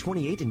on Route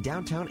 28 in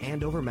downtown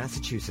Andover,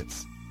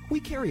 Massachusetts. We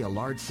carry a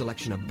large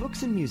selection of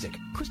books and music,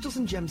 crystals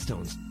and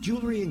gemstones,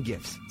 jewelry and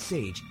gifts,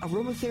 sage,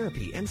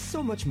 aromatherapy, and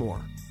so much more,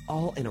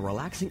 all in a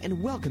relaxing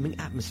and welcoming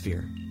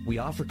atmosphere. We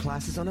offer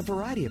classes on a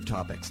variety of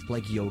topics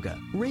like yoga,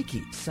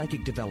 Reiki,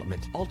 psychic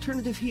development,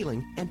 alternative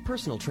healing, and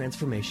personal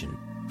transformation.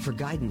 For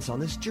guidance on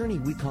this journey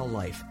we call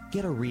life,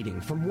 get a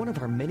reading from one of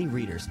our many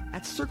readers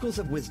at Circles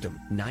of Wisdom,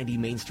 90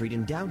 Main Street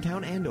in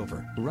downtown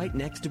Andover, right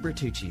next to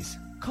Bertucci's.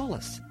 Call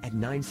us at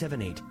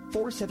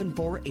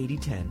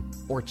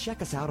 978-474-8010 or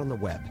check us out on the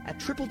web at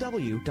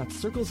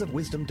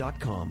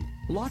www.circlesofwisdom.com.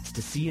 Lots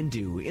to see and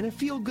do in a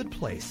feel-good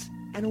place,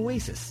 an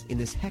oasis in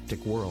this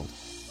hectic world.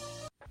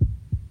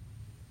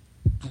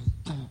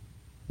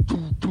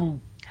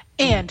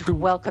 And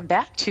welcome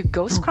back to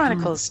Ghost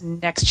Chronicles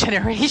Next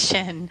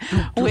Generation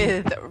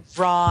with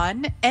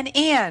Ron and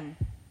Ann.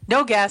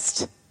 No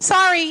guest.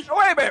 Sorry. Oh,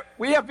 wait a minute.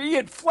 We have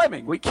Ian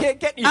Fleming. We can't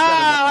get any better than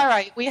that. All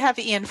right. We have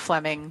Ian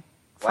Fleming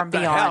from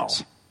what Beyond. Hell?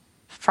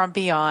 From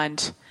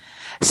Beyond.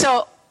 So,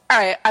 all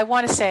right. I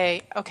want to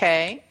say,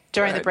 okay,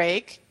 during the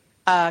break,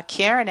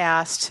 Karen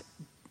asked,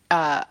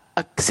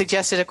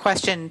 suggested a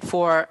question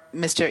for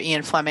Mr.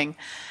 Ian Fleming.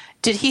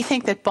 Did he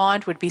think that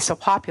Bond would be so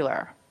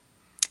popular?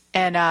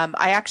 And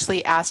I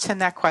actually asked him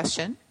that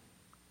question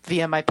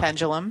via my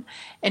pendulum,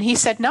 and he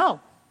said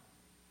no.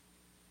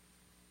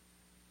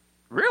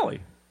 Really?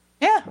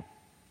 Yeah.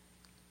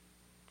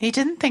 He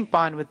didn't think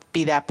Bond would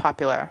be that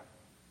popular.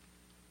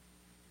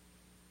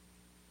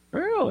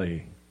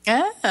 Really?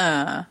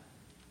 Yeah.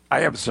 I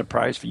have a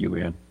surprise for you,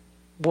 Ian.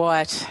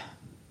 What?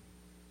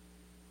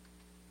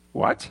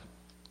 What?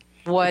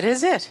 What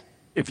is it?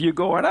 If you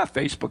go on our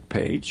Facebook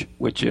page,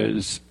 which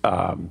is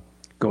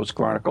Ghost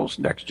Chronicles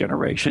Next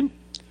Generation,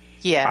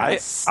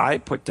 Yes. I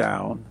put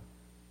down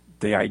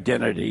the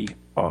identity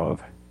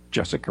of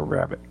Jessica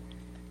Rabbit.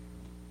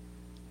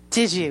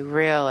 Did you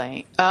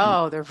really?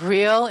 Oh, the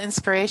real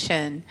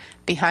inspiration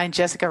behind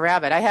Jessica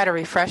Rabbit. I had to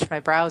refresh my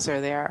browser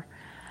there.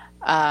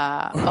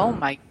 Oh,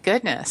 my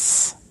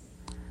goodness.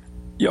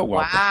 You're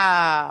welcome.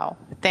 Wow.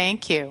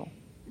 Thank you.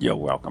 You're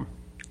welcome.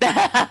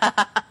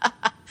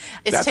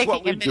 It's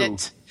taking a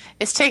minute.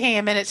 It's taking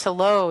a minute to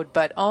load,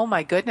 but oh,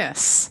 my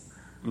goodness.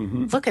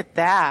 Mm-hmm. Look at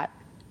that.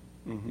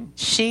 Mm-hmm.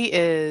 She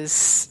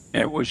is...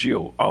 It was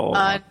you. Oh,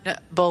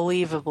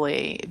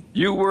 unbelievably.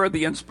 You were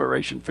the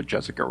inspiration for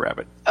Jessica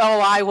Rabbit. Oh,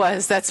 I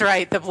was. That's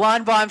right. The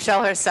blonde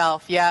bombshell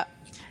herself. Yeah.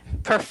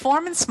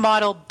 Performance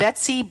model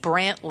Betsy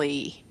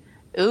Brantley.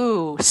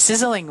 Ooh,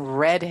 sizzling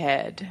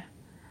redhead.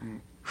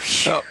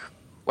 Oh,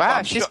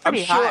 wow, she's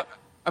pretty hot.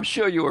 I'm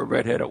sure you were a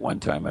redhead at one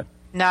time.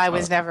 No, I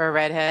was never a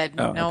redhead.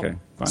 Oh, nope. okay,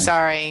 fine.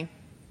 Sorry.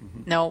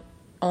 Mm-hmm. Nope.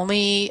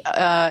 Only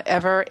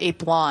ever a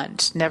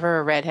blonde, never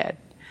a redhead.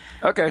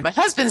 Okay. My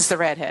husband's the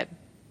redhead.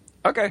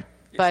 Okay.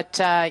 But,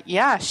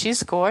 yeah,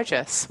 she's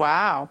gorgeous.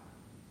 Wow.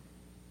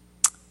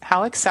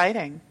 How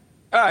exciting.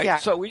 All right, yeah.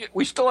 So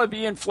we still have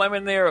Ian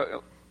Fleming there.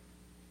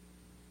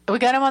 We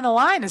got him on the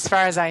line as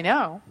far as I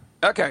know.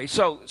 Okay,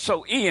 so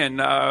Ian,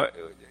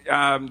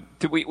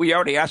 we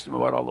already asked him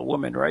about all the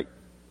women, right?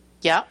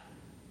 Yeah.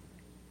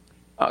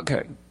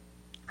 Okay.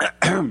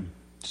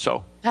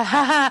 So.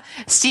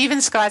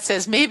 Stephen Scott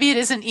says, maybe it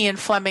isn't Ian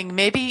Fleming.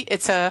 Maybe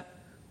it's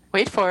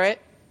wait for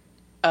it,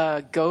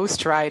 a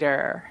Ghost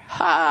Rider.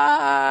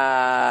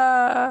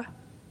 Ha!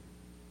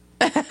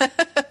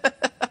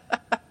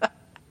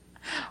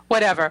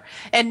 Whatever.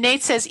 And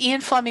Nate says,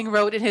 Ian Fleming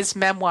wrote in his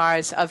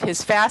memoirs of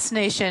his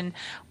fascination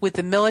with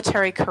the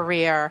military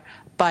career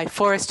by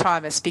Forrest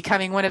Thomas,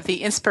 becoming one of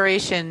the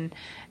inspiration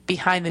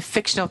behind the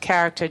fictional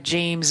character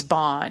James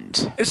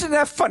Bond. Isn't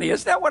that funny?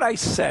 Isn't that what I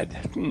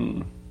said?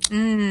 He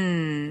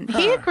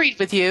agreed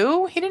with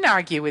you. He didn't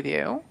argue with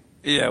you.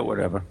 Yeah,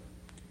 whatever.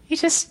 He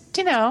just,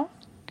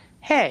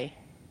 hey,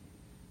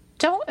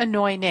 don't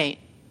annoy Nate.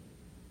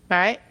 All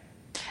right?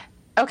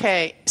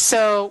 Okay,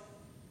 so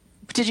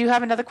did you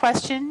have another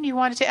question you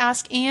wanted to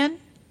ask Ian?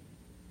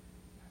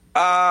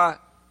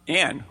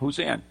 Ann. Who's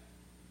Ann?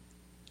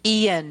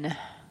 Ian.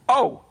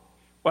 Oh,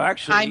 well,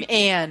 actually. I'm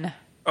Ann.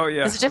 Oh, yeah.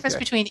 There's a difference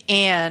between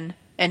Ann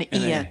and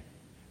Ian.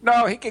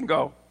 No, he can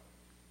go.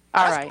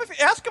 All right.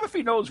 Ask him if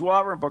he knows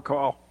Lauren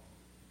Bacall.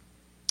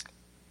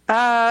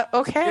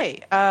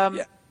 Okay.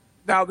 Yeah.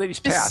 Now that he's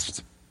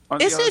passed.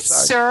 Is it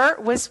Sir?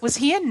 Was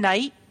he a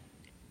knight?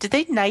 Did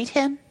they knight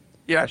him?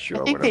 Yeah,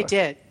 sure. I think whatever. they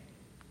did.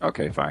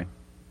 Okay, fine.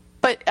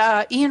 But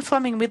Ian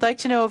Fleming, we'd like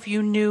to know if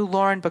you knew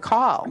Lauren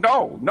Bacall.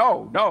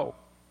 No.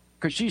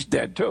 Because she's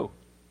dead, too.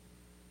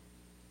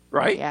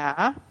 Right?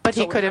 Yeah, but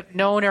he could have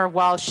known her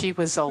while she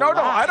was alive.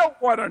 No, I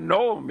don't want to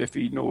know him if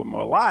he knew him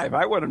alive.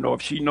 I want to know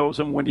if she knows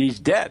him when he's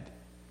dead.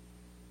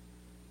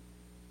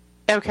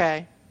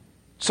 Okay.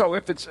 So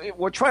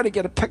we're trying to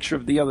get a picture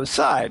of the other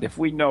side. If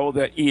we know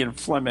that Ian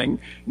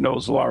Fleming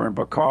knows Lauren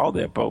Bacall,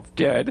 they're both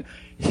dead.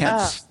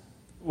 Hence,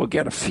 we'll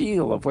get a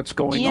feel of what's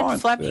going on. Ian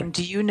Fleming,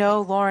 do you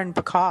know Lauren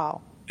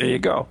Bacall? There you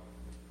go.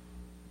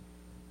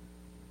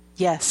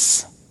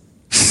 Yes.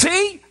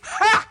 See?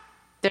 Ha!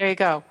 There you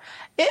go.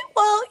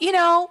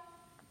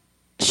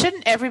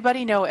 Shouldn't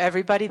everybody know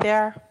everybody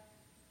there?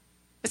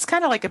 It's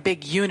kind of like a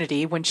big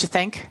unity, wouldn't you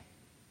think?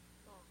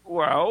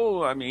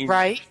 Well, I mean...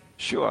 Right?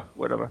 Sure,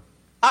 whatever.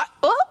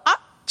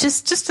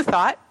 Just a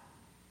thought.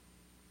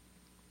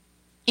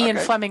 Ian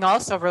Okay. Fleming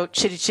also wrote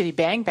Chitty Chitty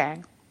Bang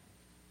Bang.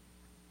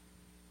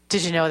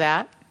 Did you know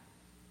that?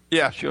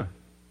 Yeah, sure.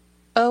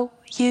 Oh,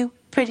 you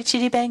pretty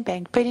chitty bang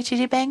bang, pretty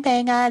chitty bang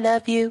bang, I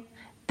love you.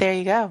 There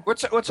you go.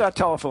 What's our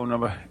telephone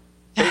number?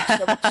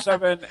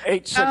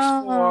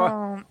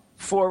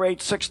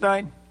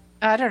 877-864-4869?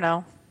 I don't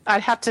know. I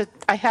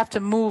have to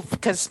move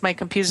because my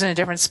computer's in a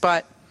different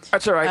spot.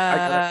 That's all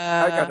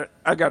right.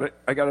 I got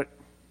it.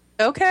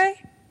 Okay.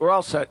 We're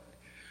all set.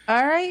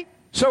 All right.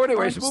 So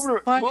anyways,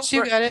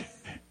 you got it.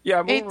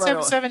 Yeah, moving right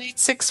on.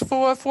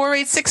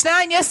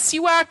 877-864-4869. Yes,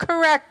 you are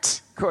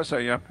correct. Of course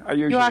I am. I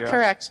usually You are am.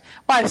 correct.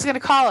 Why? Who's going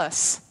to call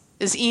us?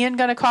 Is Ian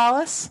going to call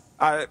us?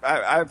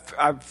 I've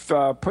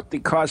put the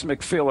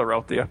cosmic feeler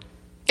out there.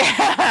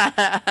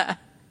 Can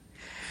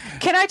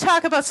I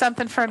talk about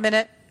something for a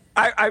minute?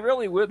 I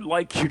really would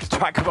like you to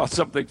talk about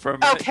something for a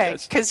minute. Okay,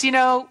 yes. because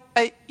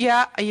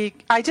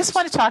I just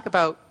want to talk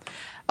about.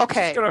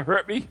 Okay. It's gonna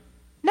hurt me.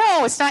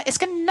 No, it's not. It's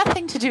got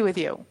nothing to do with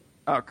you.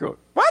 Oh, good.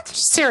 What?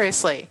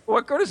 Seriously.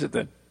 What good is it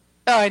then?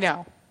 Oh, I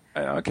know.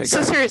 Okay. So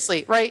go ahead.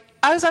 seriously, right?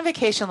 I was on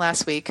vacation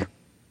last week.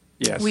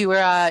 Yes. We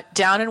were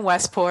down in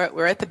Westport.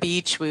 We were at the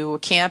beach. We were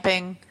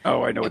camping.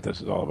 Oh, I know what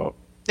this is all about.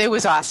 It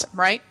was awesome,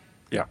 right?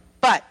 Yeah.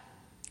 But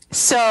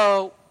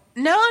so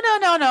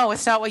no,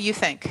 it's not what you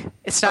think.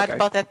 It's not Okay.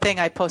 about that thing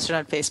I posted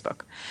on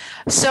Facebook.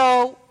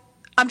 So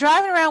I'm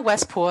driving around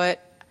Westport.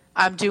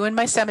 I'm doing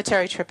my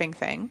cemetery tripping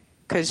thing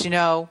because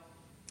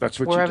That's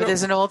what wherever you do.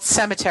 there's an old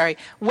cemetery,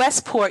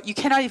 Westport. You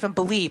cannot even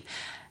believe.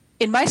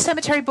 In my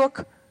cemetery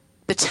book,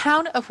 the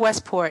town of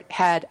Westport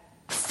had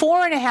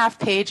 4.5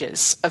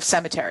 pages of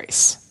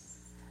cemeteries.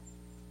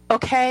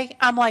 Okay?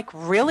 I'm like,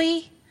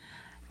 really?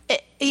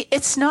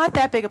 It's not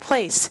that big a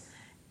place.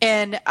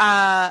 And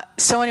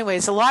so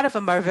anyways, a lot of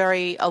them are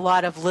a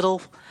lot of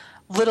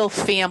little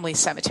family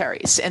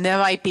cemeteries. And there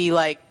might be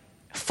like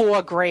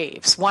 4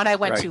 graves. One I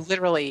went to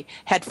literally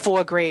had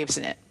 4 graves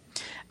in it.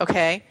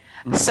 Okay?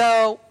 Mm-hmm.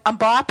 So I'm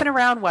bopping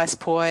around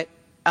Westport,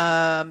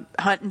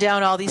 hunting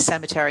down all these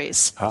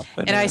cemeteries.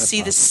 And I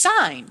see this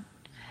sign.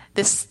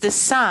 This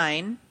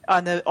sign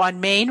on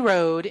Main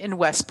Road in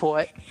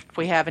Westport, if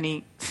we have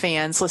any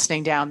fans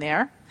listening down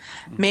there.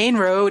 Main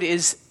Road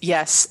is,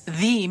 yes,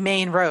 the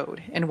main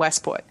road in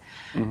Westport.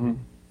 Mm-hmm.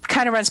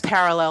 Kind of runs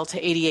parallel to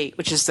 88,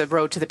 which is the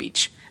road to the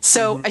beach.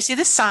 So I see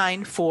this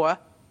sign for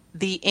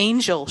the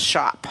Angel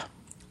Shop.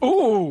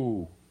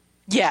 Ooh.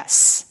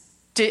 Yes.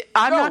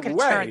 I'm not going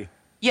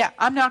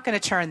to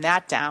turn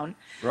that down.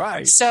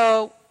 Right.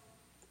 So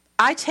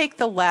I take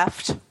the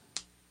left.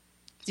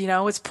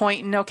 It's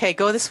pointing, okay,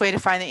 go this way to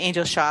find the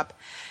Angel Shop.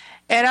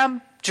 And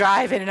I'm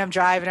driving, and I'm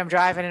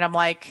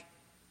like,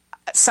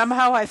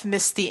 somehow I've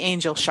missed the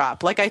Angel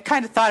Shop. Like, I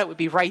kind of thought it would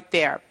be right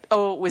there.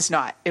 Oh, it was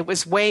not. It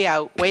was way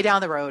out, way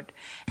down the road.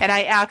 And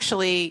I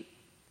actually,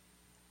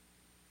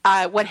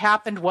 what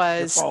happened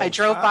was I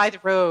drove by the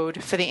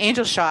road for the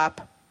Angel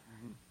Shop,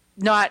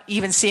 not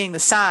even seeing the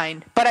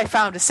sign, but I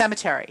found a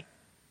cemetery.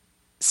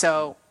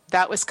 So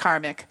that was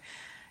karmic.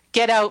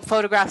 Get out,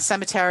 photograph the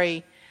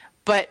cemetery.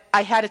 But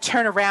I had to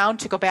turn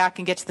around to go back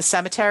and get to the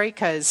cemetery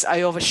because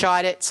I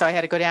overshot it. So I had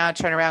to go down,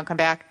 turn around, come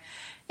back.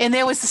 And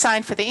there was the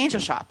sign for the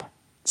Angel Shop.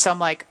 So I'm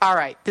like, all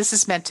right, this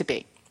is meant to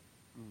be.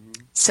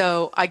 Mm-hmm.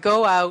 So I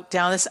go out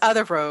down this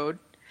other road,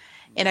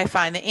 and I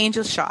find the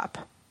Angel Shop.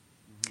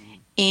 Mm-hmm.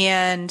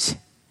 And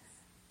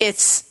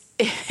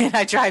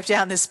I drive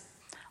down this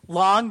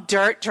long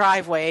dirt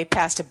driveway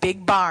past a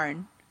big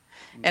barn.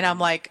 Mm-hmm. And I'm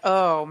like,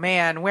 oh,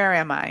 man, where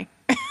am I?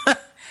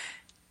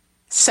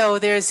 So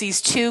there's these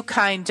 2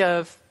 kind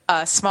of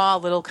small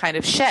little kind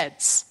of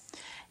sheds.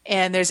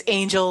 And there's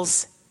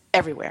angels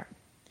everywhere.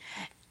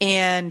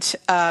 And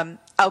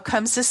out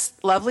comes this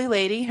lovely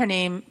lady. Her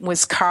name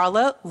was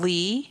Carla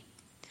Lee.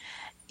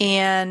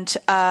 And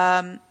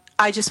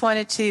I just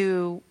wanted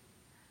to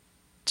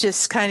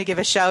just kind of give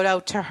a shout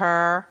out to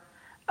her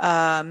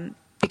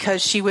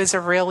because she was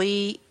a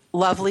really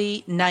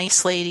lovely,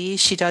 nice lady.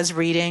 She does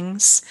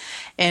readings,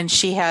 and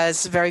she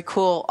has very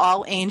cool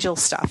all angel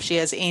stuff. She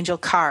has angel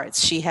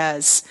cards. She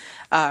has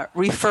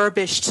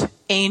refurbished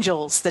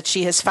angels that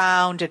she has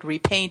found and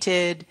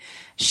repainted.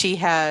 She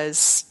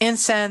has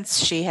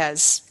incense. She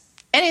has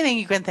anything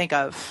you can think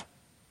of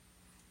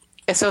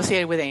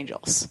associated with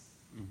angels.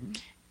 Mm-hmm.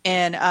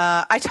 And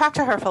I talked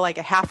to her for like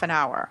a half an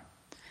hour.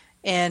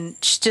 And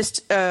she's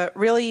just a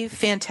really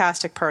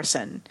fantastic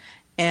person.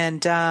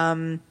 And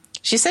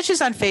she said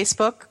she's on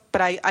Facebook, but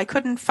I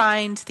couldn't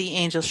find the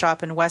Angel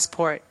Shop in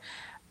Westport.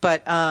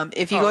 But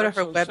if you go to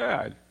her web,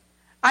 sad.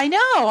 I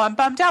know, I'm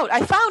bummed out.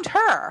 I found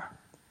her.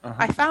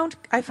 Uh-huh.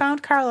 I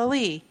found Carla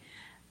Lee,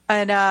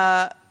 and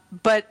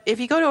but if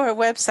you go to her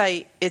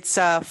website, it's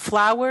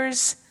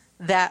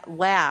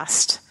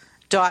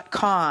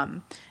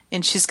flowersthatlast.com,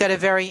 and she's got a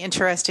very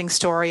interesting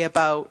story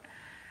about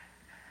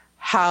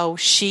how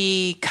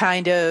she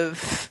kind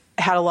of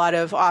had a lot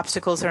of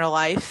obstacles in her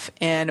life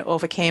and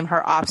overcame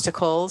her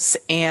obstacles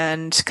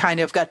and kind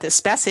of got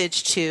this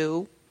message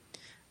to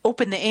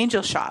open the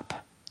Angel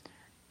Shop.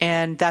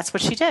 And that's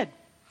what she did.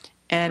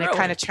 And It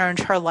kind of turned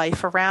her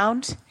life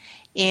around.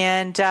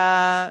 And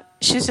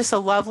she's just a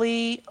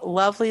lovely,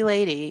 lovely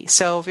lady.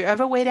 So if you're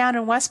ever way down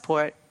in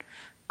Westport,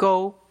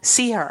 go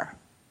see her.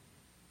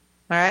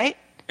 All right?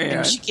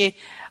 And she gave,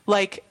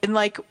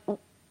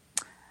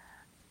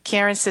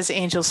 Karen says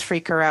angels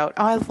freak her out.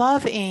 Oh, I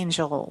love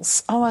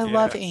angels.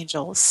 Love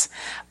angels.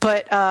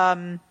 But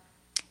when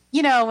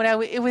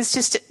it was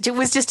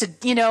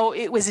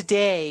a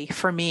day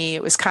for me.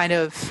 It was kind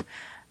of,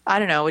 I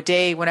don't know, a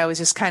day when I was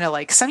just kind of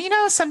like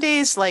some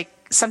days, like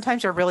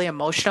sometimes you're really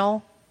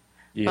emotional.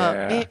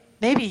 Yeah.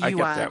 Maybe you I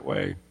get are that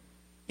way.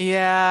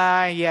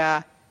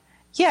 Yeah.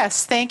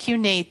 Yes, thank you,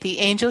 Nate. The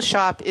Angel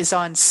Shop is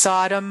on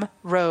Sodom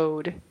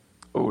Road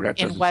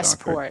in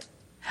Westport.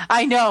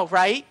 I know,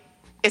 right?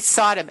 It's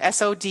Sodom,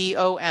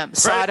 S-O-D-O-M.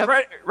 Sodom.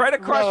 Right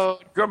across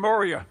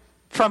Gomorrah.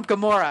 From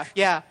Gomorrah,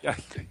 yeah.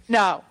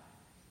 No,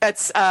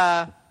 it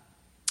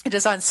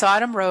is on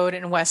Sodom Road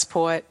in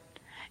Westport.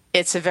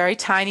 It's a very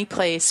tiny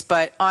place,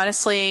 but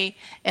honestly,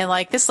 and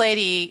like this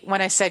lady,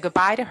 when I said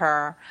goodbye to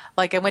her,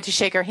 like I went to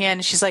shake her hand,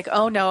 and she's like,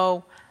 oh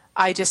no,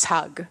 I just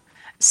hug.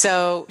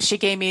 So she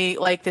gave me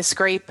like this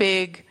great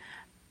big,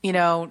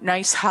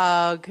 nice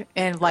hug,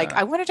 and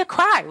I wanted to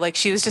cry. Like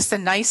she was just the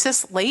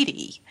nicest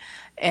lady.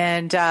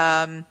 And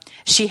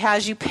she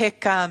has you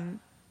pick,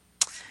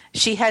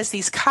 she has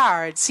these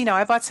cards.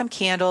 I bought some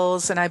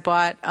candles, and I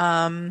bought,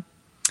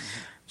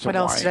 what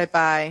else did I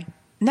buy?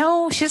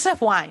 No, she doesn't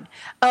have wine.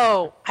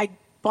 Oh, I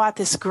bought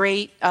this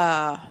great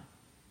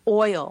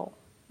oil,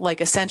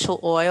 like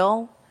essential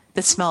oil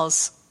that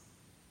smells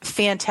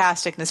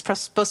fantastic, and it's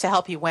supposed to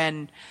help you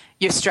when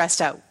you're stressed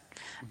out.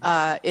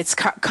 It's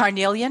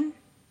carnelian,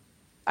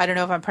 I don't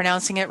know if I'm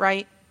pronouncing it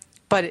right,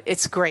 but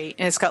it's great.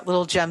 And it's got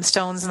little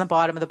gemstones in the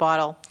bottom of the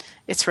bottle.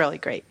 It's really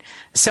great.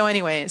 So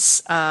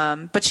anyways,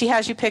 but she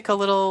has you pick a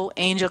little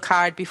angel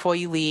card before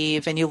you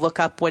leave, and you look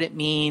up what it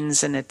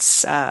means. And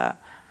it's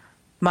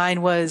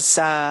mine was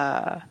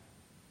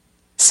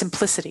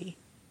simplicity.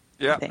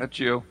 Yeah, that's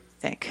you.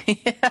 I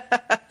think.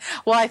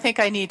 Well, I think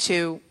I need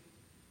to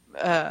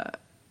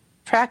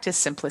practice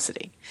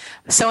simplicity.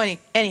 So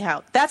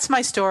anyhow, that's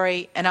my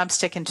story, and I'm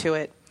sticking to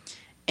it.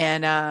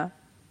 And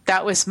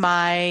that was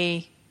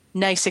my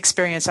nice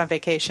experience on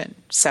vacation.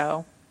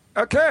 So.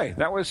 Okay,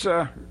 that was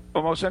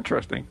almost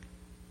interesting.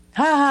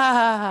 No,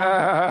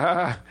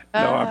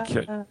 I'm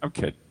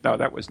kidding. No,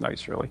 that was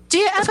nice, really. Do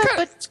you ever?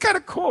 It's kind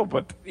of cool,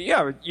 but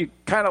yeah, you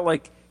kind of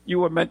like you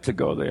were meant to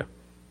go there.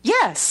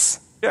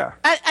 Yes. Yeah.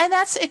 And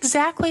that's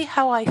exactly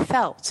how I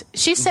felt.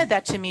 She said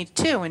that to me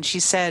too, and she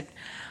said,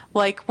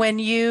 like, when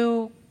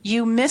you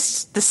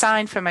missed the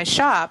sign for my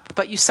shop,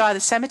 but you saw the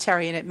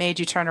cemetery and it made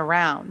you turn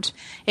around,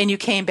 and you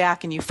came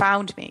back and you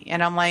found me.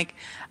 And I'm like,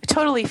 I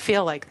totally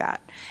feel like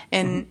that.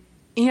 And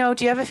you know,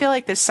 do you ever feel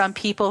like there's some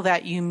people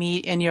that you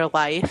meet in your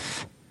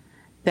life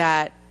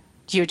that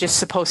you're just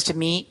supposed to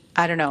meet?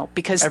 I don't know,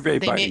 because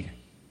everybody,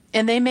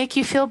 they make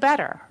you feel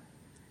better.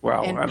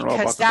 Well, I don't know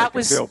about that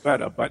make you feel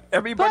better, but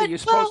everybody you're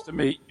supposed to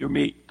meet, you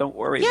meet. Don't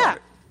worry about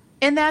it.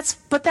 And that's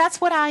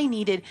what I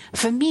needed.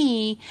 For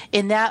me,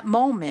 in that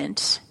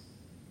moment,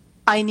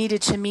 I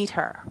needed to meet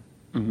her.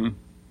 Mm-hmm.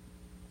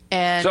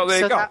 And so there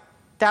you go.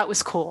 That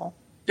was cool.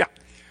 Yeah.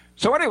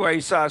 So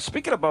anyways,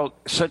 speaking about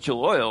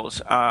essential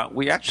oils,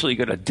 we actually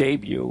got a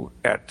debut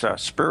at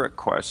Spirit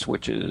Quest,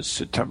 which is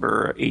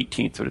September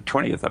 18th to the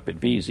 20th up in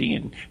VZ.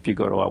 And if you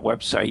go to our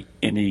website,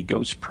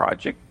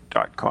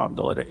 NEGhostProject.com,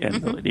 the letter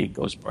N, the letter E,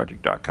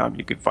 ghostproject.com,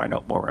 you can find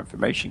out more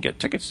information, get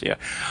tickets there.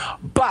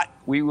 But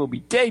we will be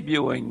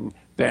debuting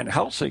Van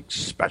Helsing's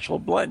Special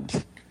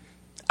Blend.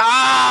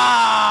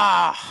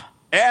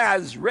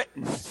 As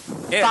written.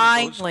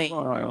 Finally.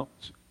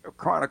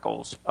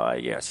 Chronicles,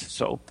 yes.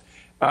 So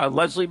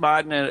Leslie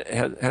Martin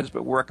has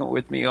been working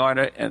with me on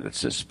it, and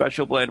it's a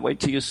special blend. Wait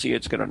till you see it.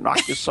 It's going to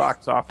knock your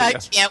socks off. I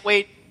can't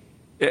wait.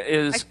 It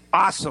is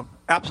awesome.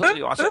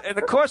 Absolutely awesome. And,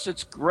 of course,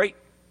 it's great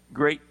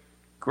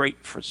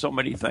for so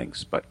many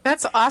things. But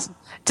that's awesome.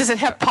 Does it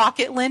have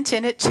pocket lint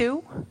in it,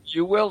 too?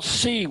 You will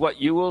see what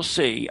you will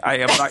see. I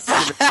am not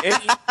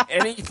giving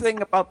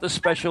anything about the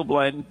special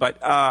blend, but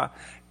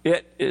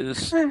it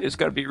is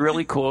going to be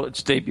really cool.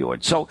 It's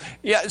debuting. So,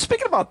 yeah,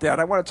 speaking about that,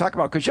 I want to talk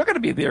about, because you're going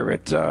to be there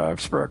at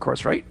Spirit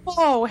Course, right?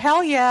 Oh,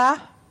 hell yeah.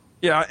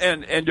 Yeah,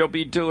 and you'll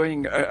be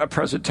doing a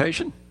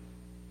presentation?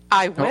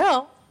 I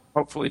will.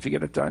 Hopefully, if you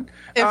get it done.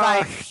 If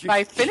I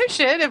finish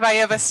it, if I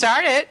ever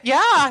start it, yeah,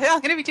 I'm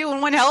going to be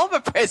doing one hell of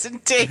a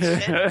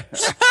presentation.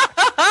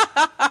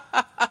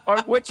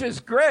 On witches'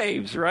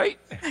 graves, right?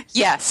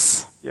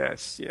 Yes.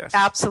 Yes.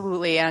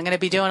 Absolutely. And I'm going to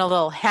be doing a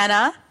little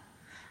henna.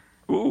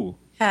 Ooh.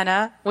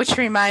 Henna, which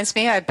reminds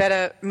me, I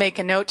better make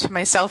a note to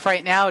myself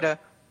right now to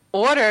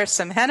order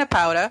some henna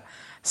powder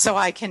so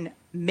I can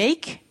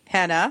make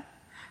henna.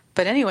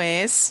 But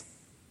anyways.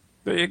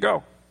 There you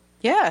go.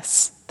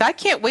 Yes. I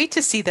can't wait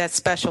to see that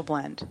special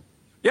blend.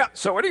 Yeah.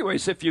 So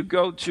anyways, if you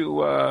go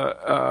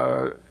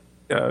to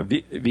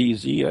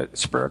VZ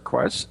Spirit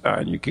Quest,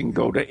 you can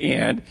go to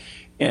Ann,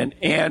 and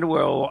Ann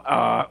will,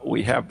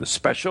 we have the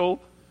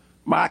special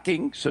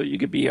marking, so you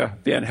could be a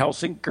Van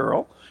Helsing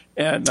girl.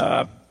 And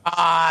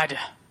odd.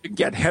 You can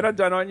get henna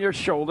done on your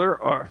shoulder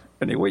or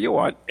anywhere you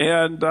want,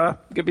 and you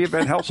can be a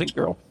Van Helsing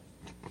girl.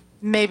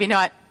 Maybe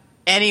not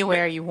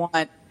anywhere you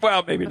want.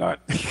 Well, maybe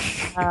not.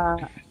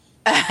 There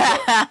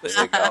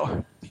you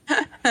go.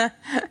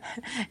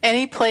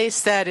 Any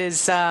place that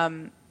is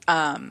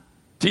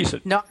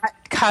decent, not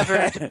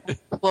covered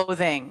with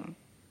clothing.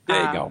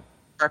 There you go.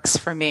 Works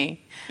for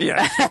me.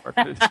 Yeah.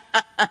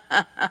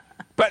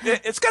 But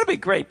it's going to be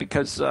great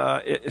because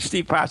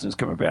Steve Parsons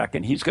coming back,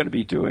 and he's going to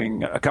be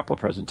doing a couple of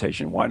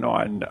presentations, one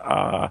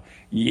on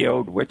Ye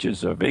Old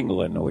Witches of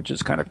England, which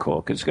is kind of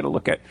cool because he's going to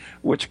look at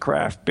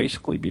witchcraft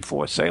basically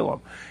before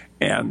Salem.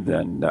 And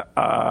then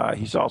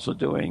he's also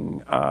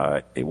doing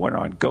a one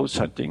on ghost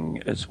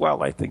hunting as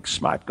well. I think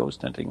smart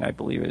ghost hunting, I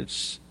believe,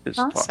 is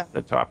awesome.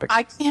 The topic.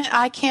 I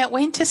can't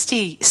wait to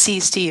see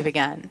Steve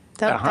again.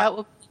 That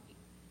will be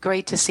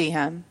great to see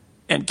him.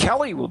 And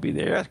Kelly will be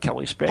there,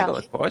 Kelly Spangle,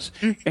 of course.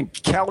 Mm-hmm. And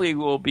Kelly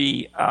will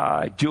be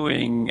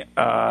doing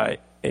a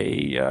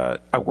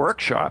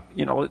workshop.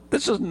 You know,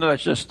 this isn't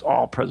just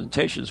all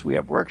presentations. We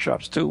have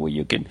workshops, too, where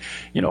you can,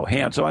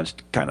 hands-on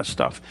kind of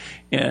stuff.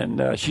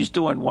 And she's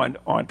doing one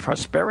on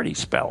prosperity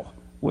spell,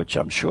 which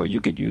I'm sure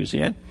you could use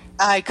in.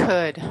 I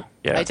could.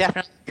 Yeah. I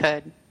definitely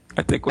could.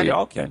 I think we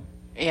all can.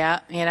 Yeah,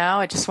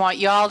 I just want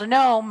you all to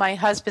know my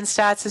husband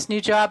starts his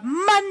new job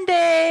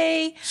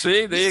Monday.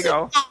 See, there you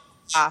go.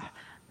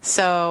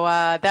 So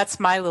that's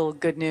my little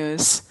good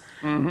news.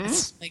 Mm-hmm.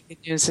 That's my good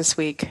news this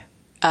week.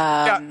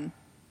 And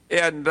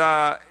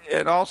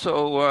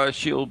also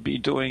she'll be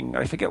doing,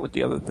 I forget what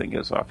the other thing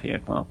is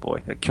offhand. Oh,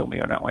 boy, that killed me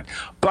on that one.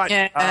 But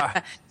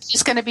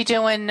she's going to be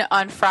doing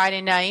on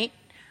Friday night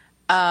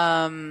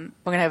We're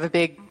going to have a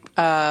big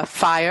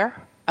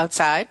fire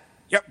outside.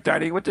 Yep,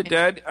 Dining with the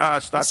Dead.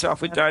 Starts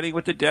off with Dining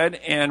with the Dead,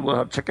 and we'll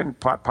have chicken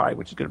pot pie,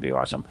 which is going to be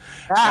awesome.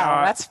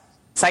 Wow,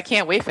 I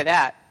can't wait for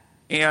that.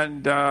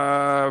 And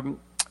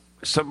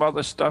some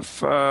other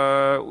stuff.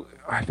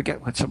 I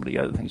forget what some of the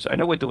other things. I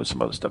know we're doing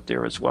some other stuff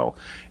there as well.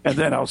 And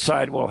then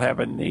outside we'll have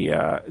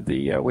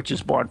the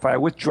Witches' Bonfire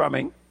with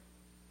drumming.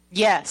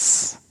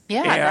 Yes.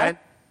 Yeah. And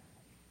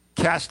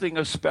casting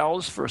of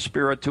spells for a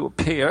spirit to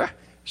appear.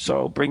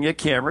 So bring your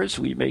cameras.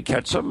 We may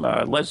catch some.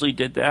 Leslie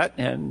did that,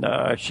 and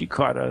she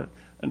caught a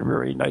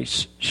very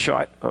nice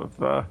shot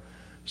of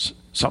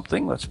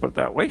something. Let's put it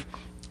that way.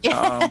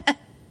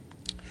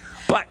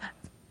 But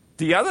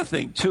the other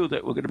thing, too,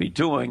 that we're going to be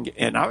doing,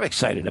 and I'm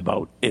excited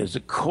about, is,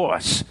 of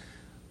course,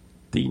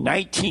 the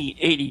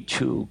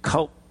 1982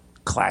 cult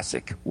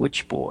classic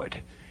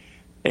Witchboard.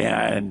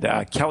 And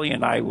Kelly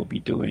and I will be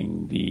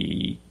doing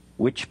the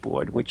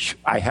Witchboard, which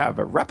I have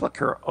a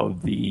replica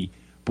of the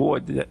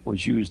board that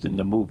was used in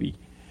the movie.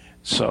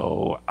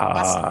 So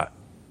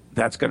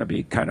that's going to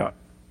be kind of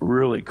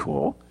really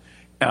cool.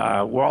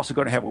 We're also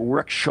going to have a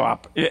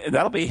workshop.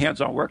 That'll be a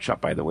hands-on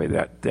workshop, by the way,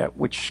 that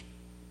witch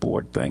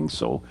board thing.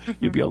 So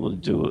you'll be able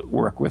to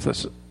work with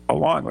us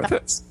along with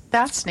it.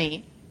 That's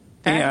neat.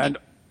 And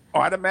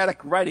automatic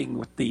writing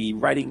with the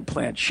writing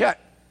planchette.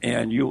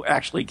 And you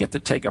actually get to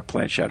take a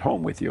planchette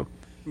home with you.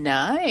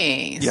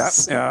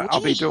 Nice. Yeah,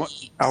 I'll be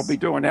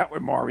doing that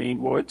with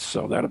Maureen Woods,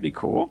 so that'll be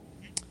cool.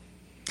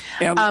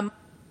 And,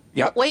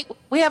 Wait,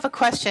 we have a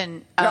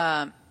question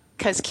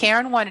because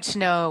Karen wanted to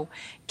know: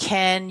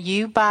 can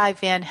you buy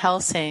Van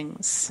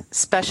Helsing's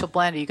special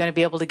blend? Are you going to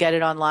be able to get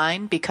it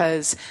online?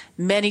 Because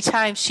many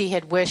times she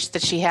had wished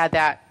that she had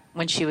that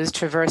when she was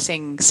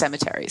traversing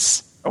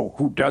cemeteries. Oh,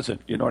 who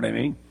doesn't? You know what I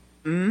mean?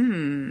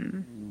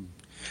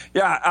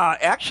 Yeah,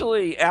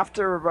 actually,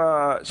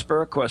 after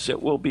Spirit Quest,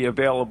 it will be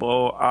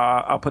available.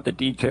 I'll put the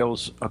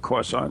details, of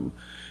course, on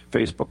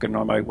Facebook and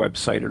on my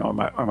website and on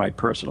my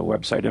personal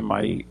website and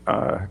my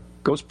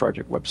Ghost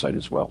Project website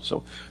as well.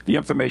 So the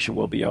information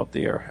will be out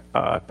there.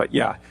 But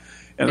yeah,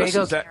 and there you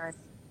go, Karen.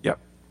 Yep,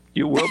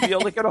 you will be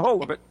able to get a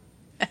hold of it.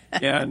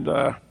 And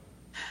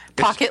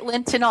pocket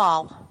lint and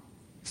all.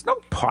 There's no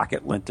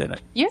pocket lint in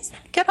it. You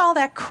get all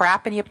that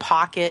crap in your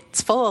pocket.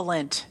 It's full of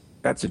lint.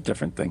 That's a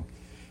different thing.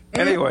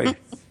 Anyway.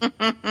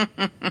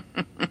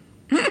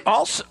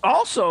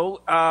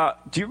 Also,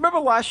 do you remember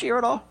last year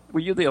at all? Were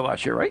you there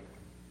last year, right?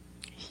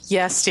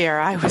 Yes, dear.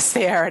 I was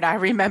there, and I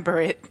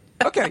remember it.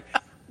 Okay.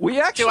 We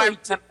actually Do I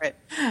remember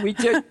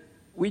it?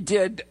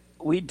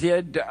 we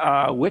did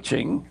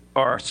witching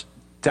or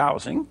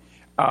dowsing,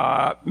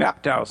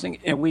 map dowsing,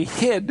 and we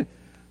hid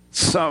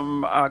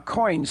some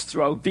coins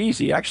throughout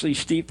VZ. Actually,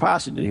 Steve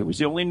Parson did. He was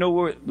the only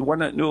one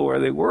that knew where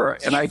they were,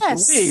 and I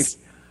believe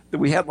that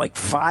we had like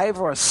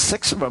 5 or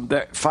 6 of them.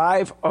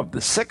 5 of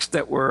the 6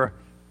 that were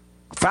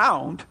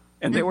found,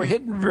 and they were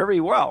hidden very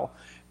well.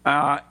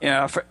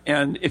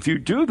 And if you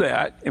do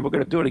that, and we're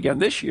going to do it again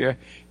this year,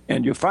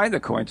 and you find the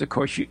coins, of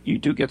course, you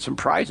do get some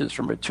prizes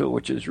from it too,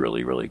 which is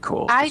really, really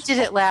cool. I did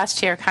it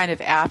last year kind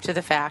of after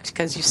the fact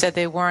because you said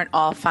they weren't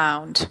all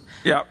found.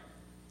 Yeah.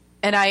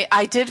 And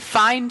I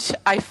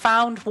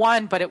found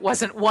one, but it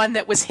wasn't one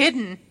that was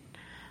hidden.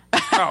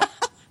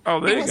 Oh,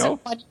 there you go.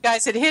 One you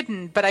guys had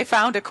hidden, but I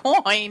found a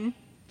coin.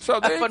 So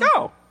there you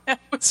go. It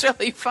was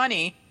really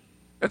funny.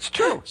 That's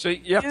true. So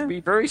you have to be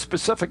very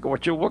specific on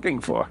what you're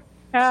looking for.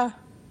 Yeah.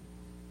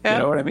 You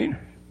know what I mean?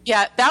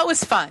 Yeah, that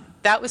was fun.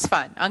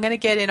 I'm going to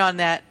get in on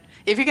that.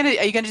 Are you going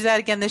to do that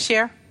again this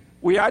year?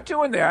 We are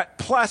doing that.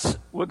 Plus,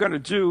 we're going to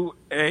do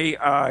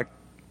a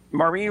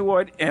Maureen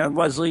Wood and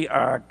Leslie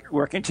are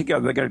working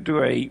together. They're going to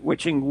do a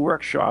witching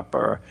workshop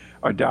or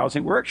a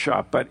dowsing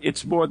workshop, but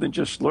it's more than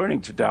just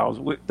learning to dowse.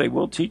 They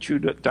will teach you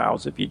to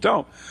dowse if you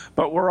don't.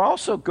 But we're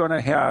also going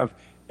to have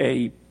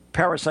a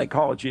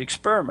parapsychology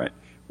experiment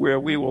where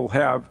we will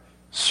have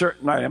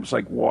certain items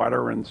like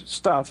water and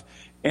stuff,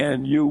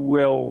 and you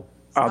will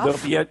there'll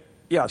be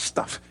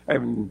stuff. I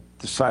haven't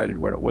decided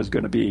what it was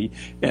going to be,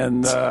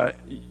 and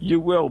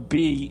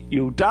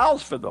you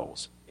dowse for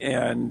those,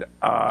 and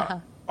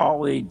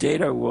all the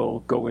data will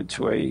go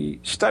into a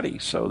study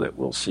so that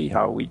we'll see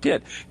how we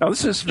did. Now,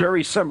 this is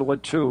very similar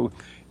to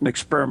an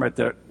experiment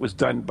that was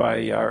done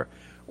by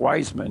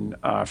Wiseman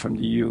from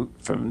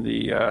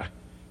the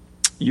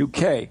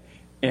UK,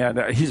 and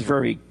he's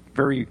very,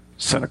 very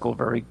cynical,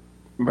 very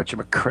much of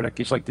a critic.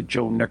 He's like the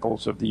Joe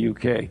Nichols of the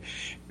UK.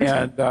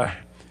 And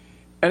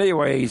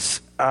anyways,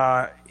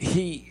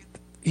 he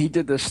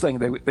did this thing.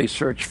 They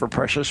searched for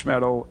precious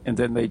metal, and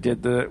then they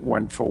did the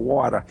one for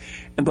water.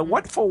 And the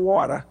one for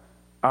water,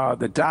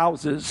 the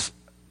dowsers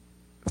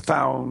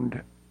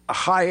found a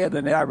higher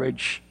than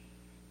average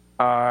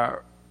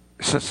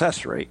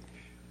success rate.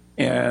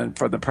 And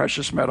for the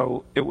precious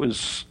metal, it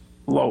was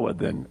lower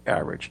than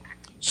average.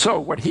 So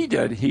what he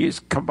did, he's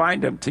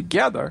combined them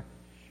together,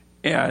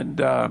 and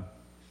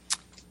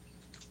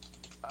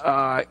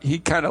he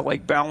kind of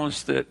like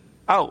balanced it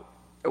out,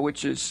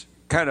 which is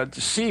kind of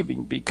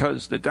deceiving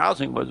because the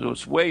dowsing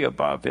was way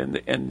above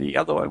and the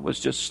other one was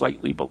just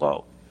slightly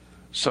below.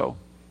 So,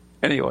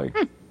 anyway.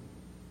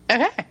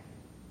 Okay.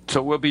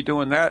 So we'll be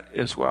doing that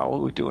as well.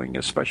 We're doing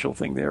a special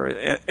thing there.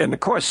 And of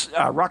course,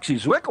 Roxy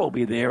Zwick will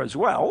be there as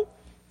well.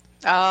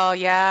 Oh,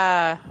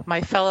 yeah.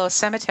 My fellow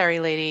cemetery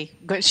lady.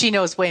 She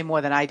knows way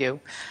more than I do.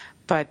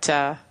 But,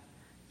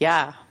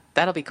 yeah,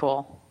 that'll be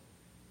cool.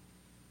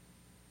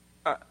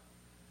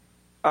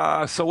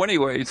 So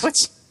anyways.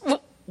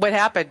 What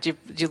happened? Did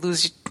you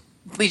lose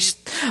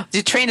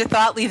your train of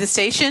thought, leave the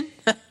station?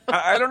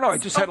 I don't know.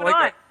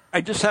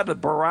 I just had a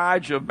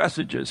barrage of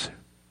messages.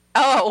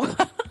 Oh.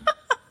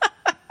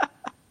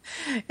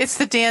 It's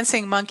the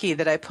dancing monkey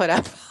that I put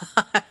up.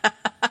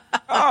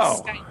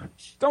 Oh.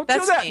 Don't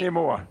do that me.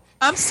 anymore.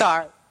 I'm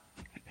sorry.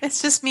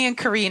 It's just me and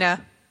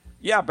Karina.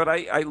 Yeah, but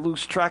I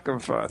lose track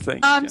of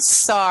things. I'm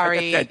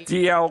sorry. I get that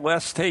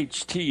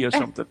DLSHT or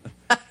something.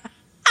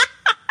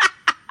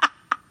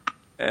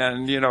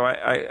 And,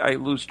 I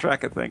lose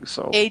track of things.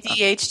 So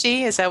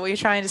ADHD? Is that what you're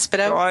trying to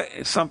spit out?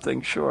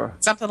 Something, sure.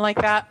 Something like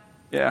that?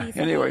 Yeah, He's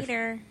anyway. a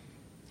hater.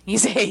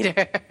 He's a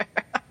hater.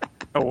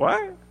 A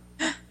what?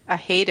 A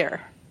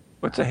hater.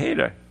 What's a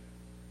hater?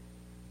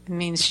 It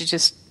means you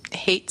just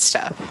hate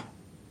stuff.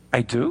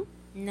 I do?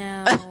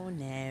 No,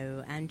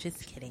 I'm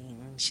just kidding.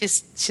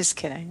 She's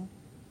kidding.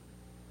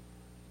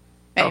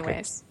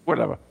 Anyways. Okay,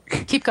 whatever.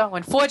 Keep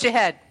going. Forge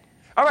ahead.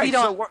 All right,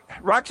 so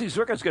Roxy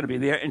Zwick is going to be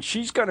there, and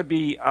she's going to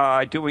be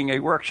doing a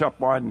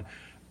workshop on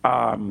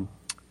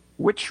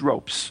witch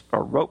ropes,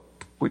 or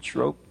rope. Witch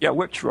rope? Yeah,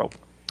 witch rope.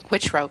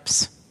 Witch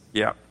ropes.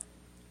 Yeah,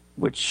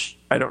 which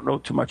I don't know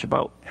too much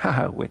about.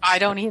 Witch. I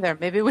don't either.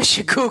 Maybe we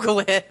should Google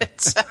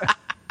it.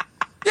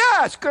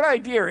 Yeah, it's a good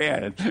idea,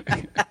 Ann.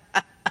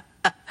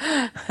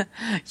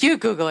 You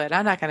Google it.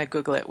 I'm not going to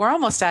Google it. We're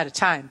almost out of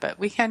time, but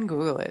we can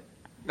Google it.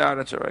 No,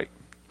 that's all right.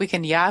 We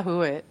can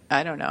Yahoo it.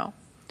 I don't know.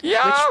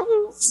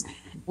 Yahoo!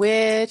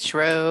 Witch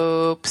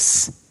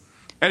ropes.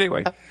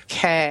 Anyway.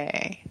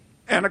 Okay.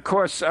 And, of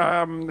course,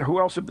 who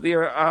else will be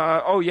there?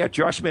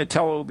 Josh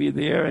Mantello will be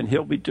there, and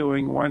he'll be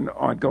doing one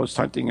on ghost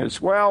hunting as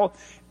well,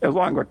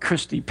 along with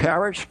Christy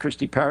Parrish.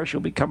 Christy Parrish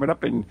will be coming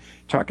up and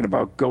talking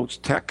about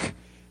ghost tech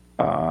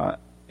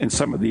and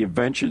some of the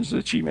inventions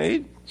that she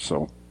made.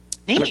 So,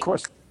 neat. And, of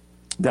course,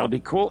 that'll be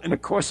cool. And,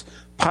 of course,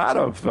 part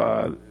of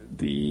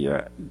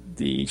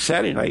the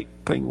Saturday night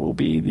thing will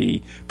be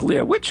the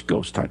Blair Witch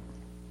ghost hunt.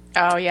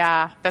 Oh,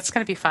 yeah. That's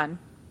going to be fun.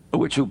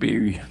 Which will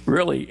be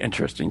really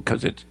interesting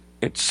because it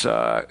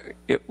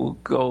will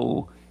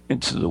go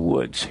into the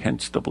woods,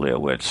 hence the Blair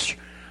Witch.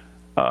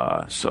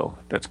 So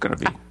that's going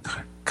to be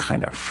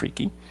kind of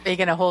freaky. Are you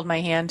going to hold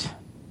my hand?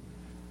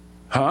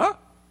 Huh?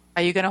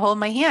 Are you going to hold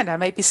my hand? I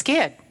might be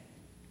scared.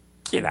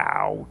 Get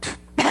out.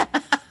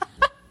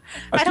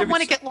 I don't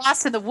want to get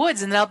lost in the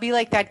woods, and then I'll be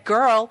like that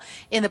girl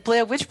in the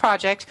Blair Witch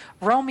Project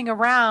roaming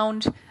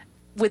around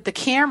with the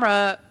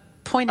camera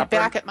pointed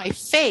back at my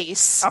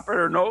face. Up at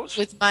her nose?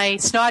 With my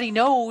snotty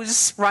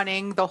nose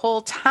running the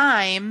whole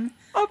time.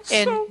 I'm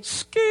so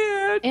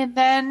scared. And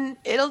then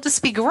it'll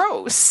just be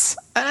gross.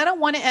 And I don't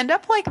want to end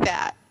up like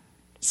that.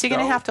 So you're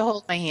going to have to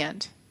hold my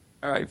hand.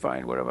 All right,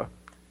 fine, whatever.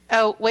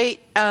 Oh,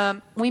 wait.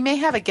 We may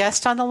have a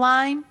guest on the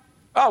line.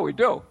 Oh, we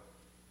do?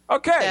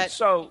 Okay,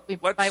 so we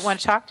might want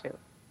to talk to.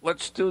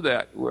 Let's do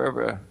that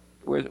wherever.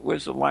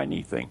 Where's the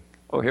liney thing?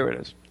 Oh, here it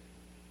is.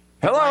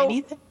 Hello?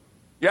 Liney thing?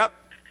 Yep.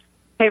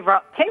 Hey,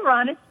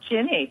 Ron, it's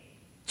Ginny.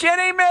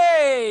 Ginny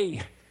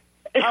May!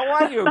 How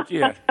are you,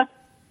 dear?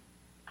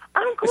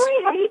 I'm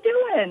great. How you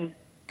doing?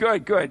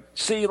 Good.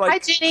 See, Hi,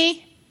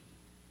 Ginny.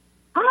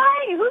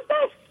 Hi, who's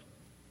this?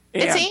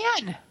 It's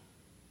Ann.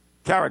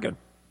 Carrigan.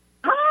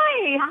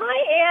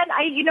 Hi, Ann.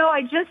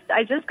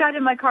 I just got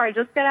in my car. I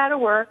just got out of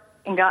work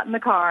and got in the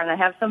car, and I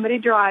have somebody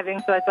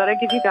driving, so I thought I'd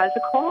give you guys a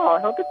call.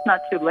 I hope it's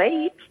not too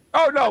late.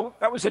 Oh, no,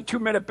 that was a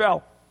 2-minute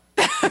bell.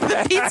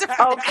 The pizza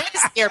from the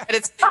is here, but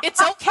it's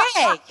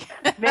okay.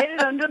 Made it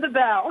under the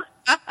bell.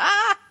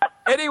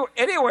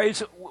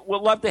 Anyways,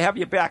 we'll love to have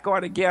you back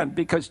on again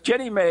because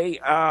Jenny May,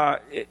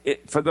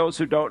 for those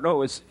who don't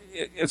know, is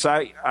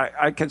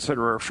I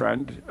consider her a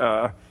friend.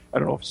 I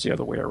don't know if it's the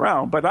other way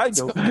around, but I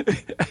do.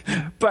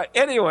 But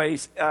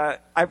anyways,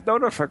 I've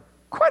known her for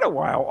quite a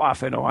while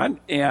off and on,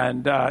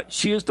 and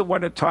she is the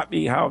one that taught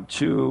me how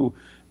to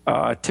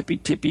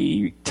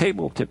tippy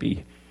table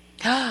tippy.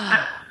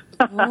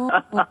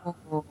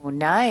 Oh,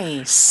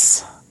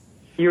 nice.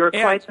 You were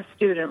quite the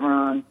student,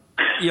 Ron.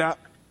 Yeah,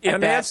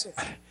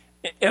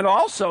 and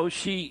also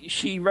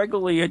she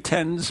regularly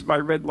attends my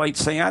red light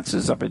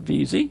seances up at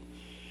VZ.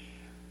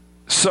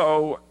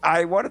 So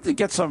I wanted to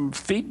get some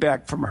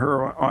feedback from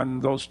her on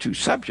those two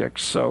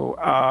subjects.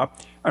 So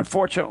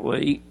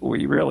unfortunately,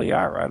 we really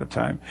are out of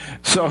time.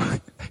 So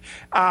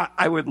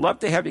I would love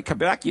to have you come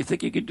back. You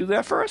think you could do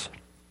that for us?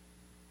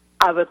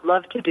 I would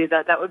love to do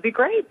that. That would be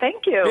great.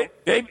 Thank you.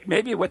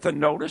 Maybe with a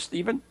notice,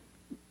 even,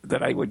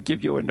 that I would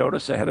give you a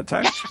notice ahead of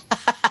time.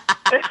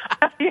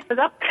 Yeah,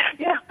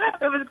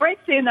 it was great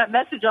seeing that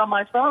message on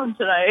my phone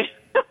tonight.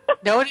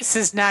 Notice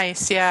is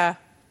nice, yeah.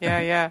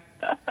 But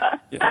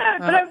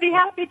I'd be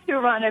happy to,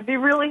 Ron. I'd be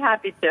really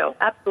happy to.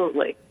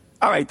 Absolutely.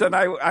 All right, then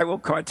I will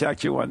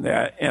contact you on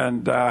that.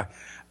 And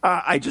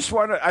I just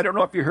want to, I don't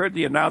know if you heard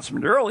the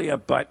announcement earlier,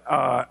 but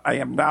I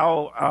am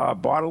now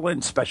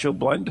bottling Special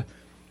Blend,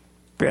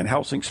 Van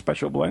Helsing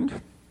Special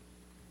Blend.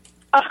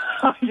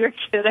 Oh, you're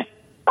kidding.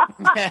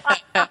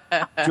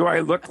 Do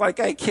I look like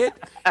I kid?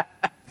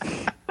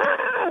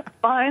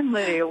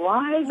 Finally,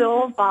 wise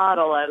old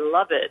bottle. I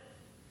love it.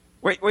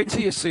 Wait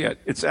till you see it.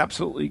 It's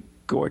absolutely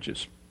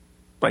gorgeous,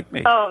 like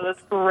me. Oh,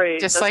 that's great.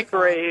 Just that's like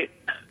great.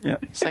 Yeah.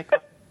 It's like,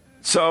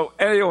 So,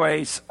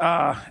 anyways,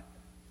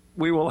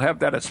 we will have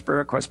that at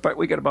Spirit Quest, but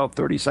we got about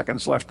 30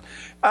 seconds left.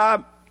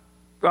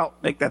 Well,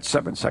 make that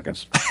 7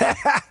 seconds.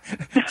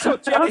 So,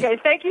 Jenny, Okay,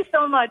 thank you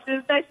so much.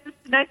 It was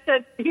nice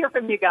to hear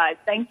from you guys.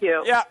 Thank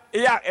you.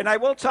 Yeah, and I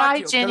will talk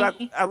Bye, to you. 'Cause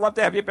Jenny. I'd love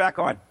to have you back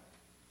on.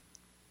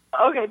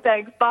 Okay,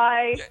 thanks.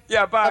 Bye.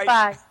 Yeah, bye.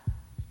 bye-bye.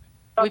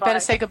 We Bye-bye. better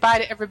say goodbye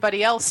to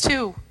everybody else,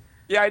 too.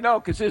 Yeah, I know,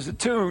 because there's the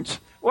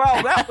tunes.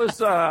 Well, that was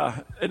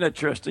an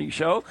interesting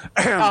show.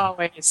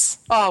 Always.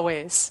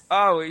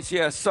 Always,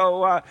 yes.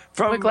 So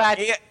from We're glad,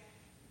 Ann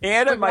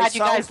we're and glad myself,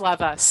 you guys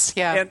love us.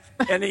 Yeah.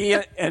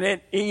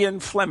 and Ian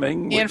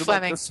Fleming. Ian would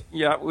Fleming.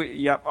 Like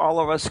to, all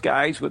of us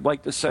guys would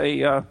like to say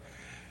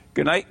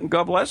good night and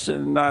God bless,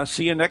 and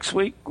see you next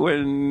week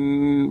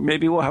when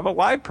maybe we'll have a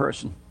live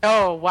person.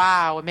 Oh,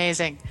 wow.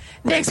 Amazing.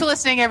 Thanks for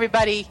listening,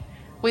 everybody.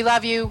 We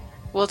love you.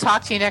 We'll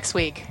talk to you next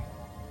week.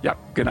 Yep.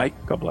 Good night.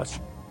 God bless.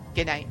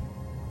 Good night.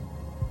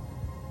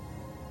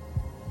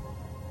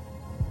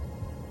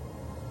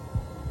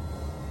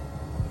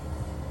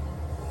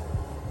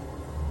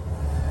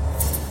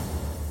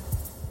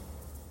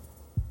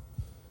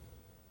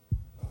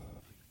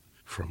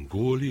 From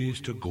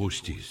goalies to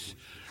ghosties,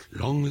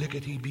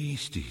 long-leggedy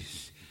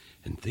beasties,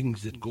 and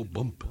things that go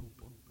bump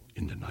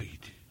in the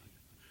night.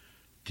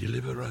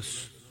 Deliver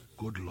us,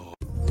 good Lord.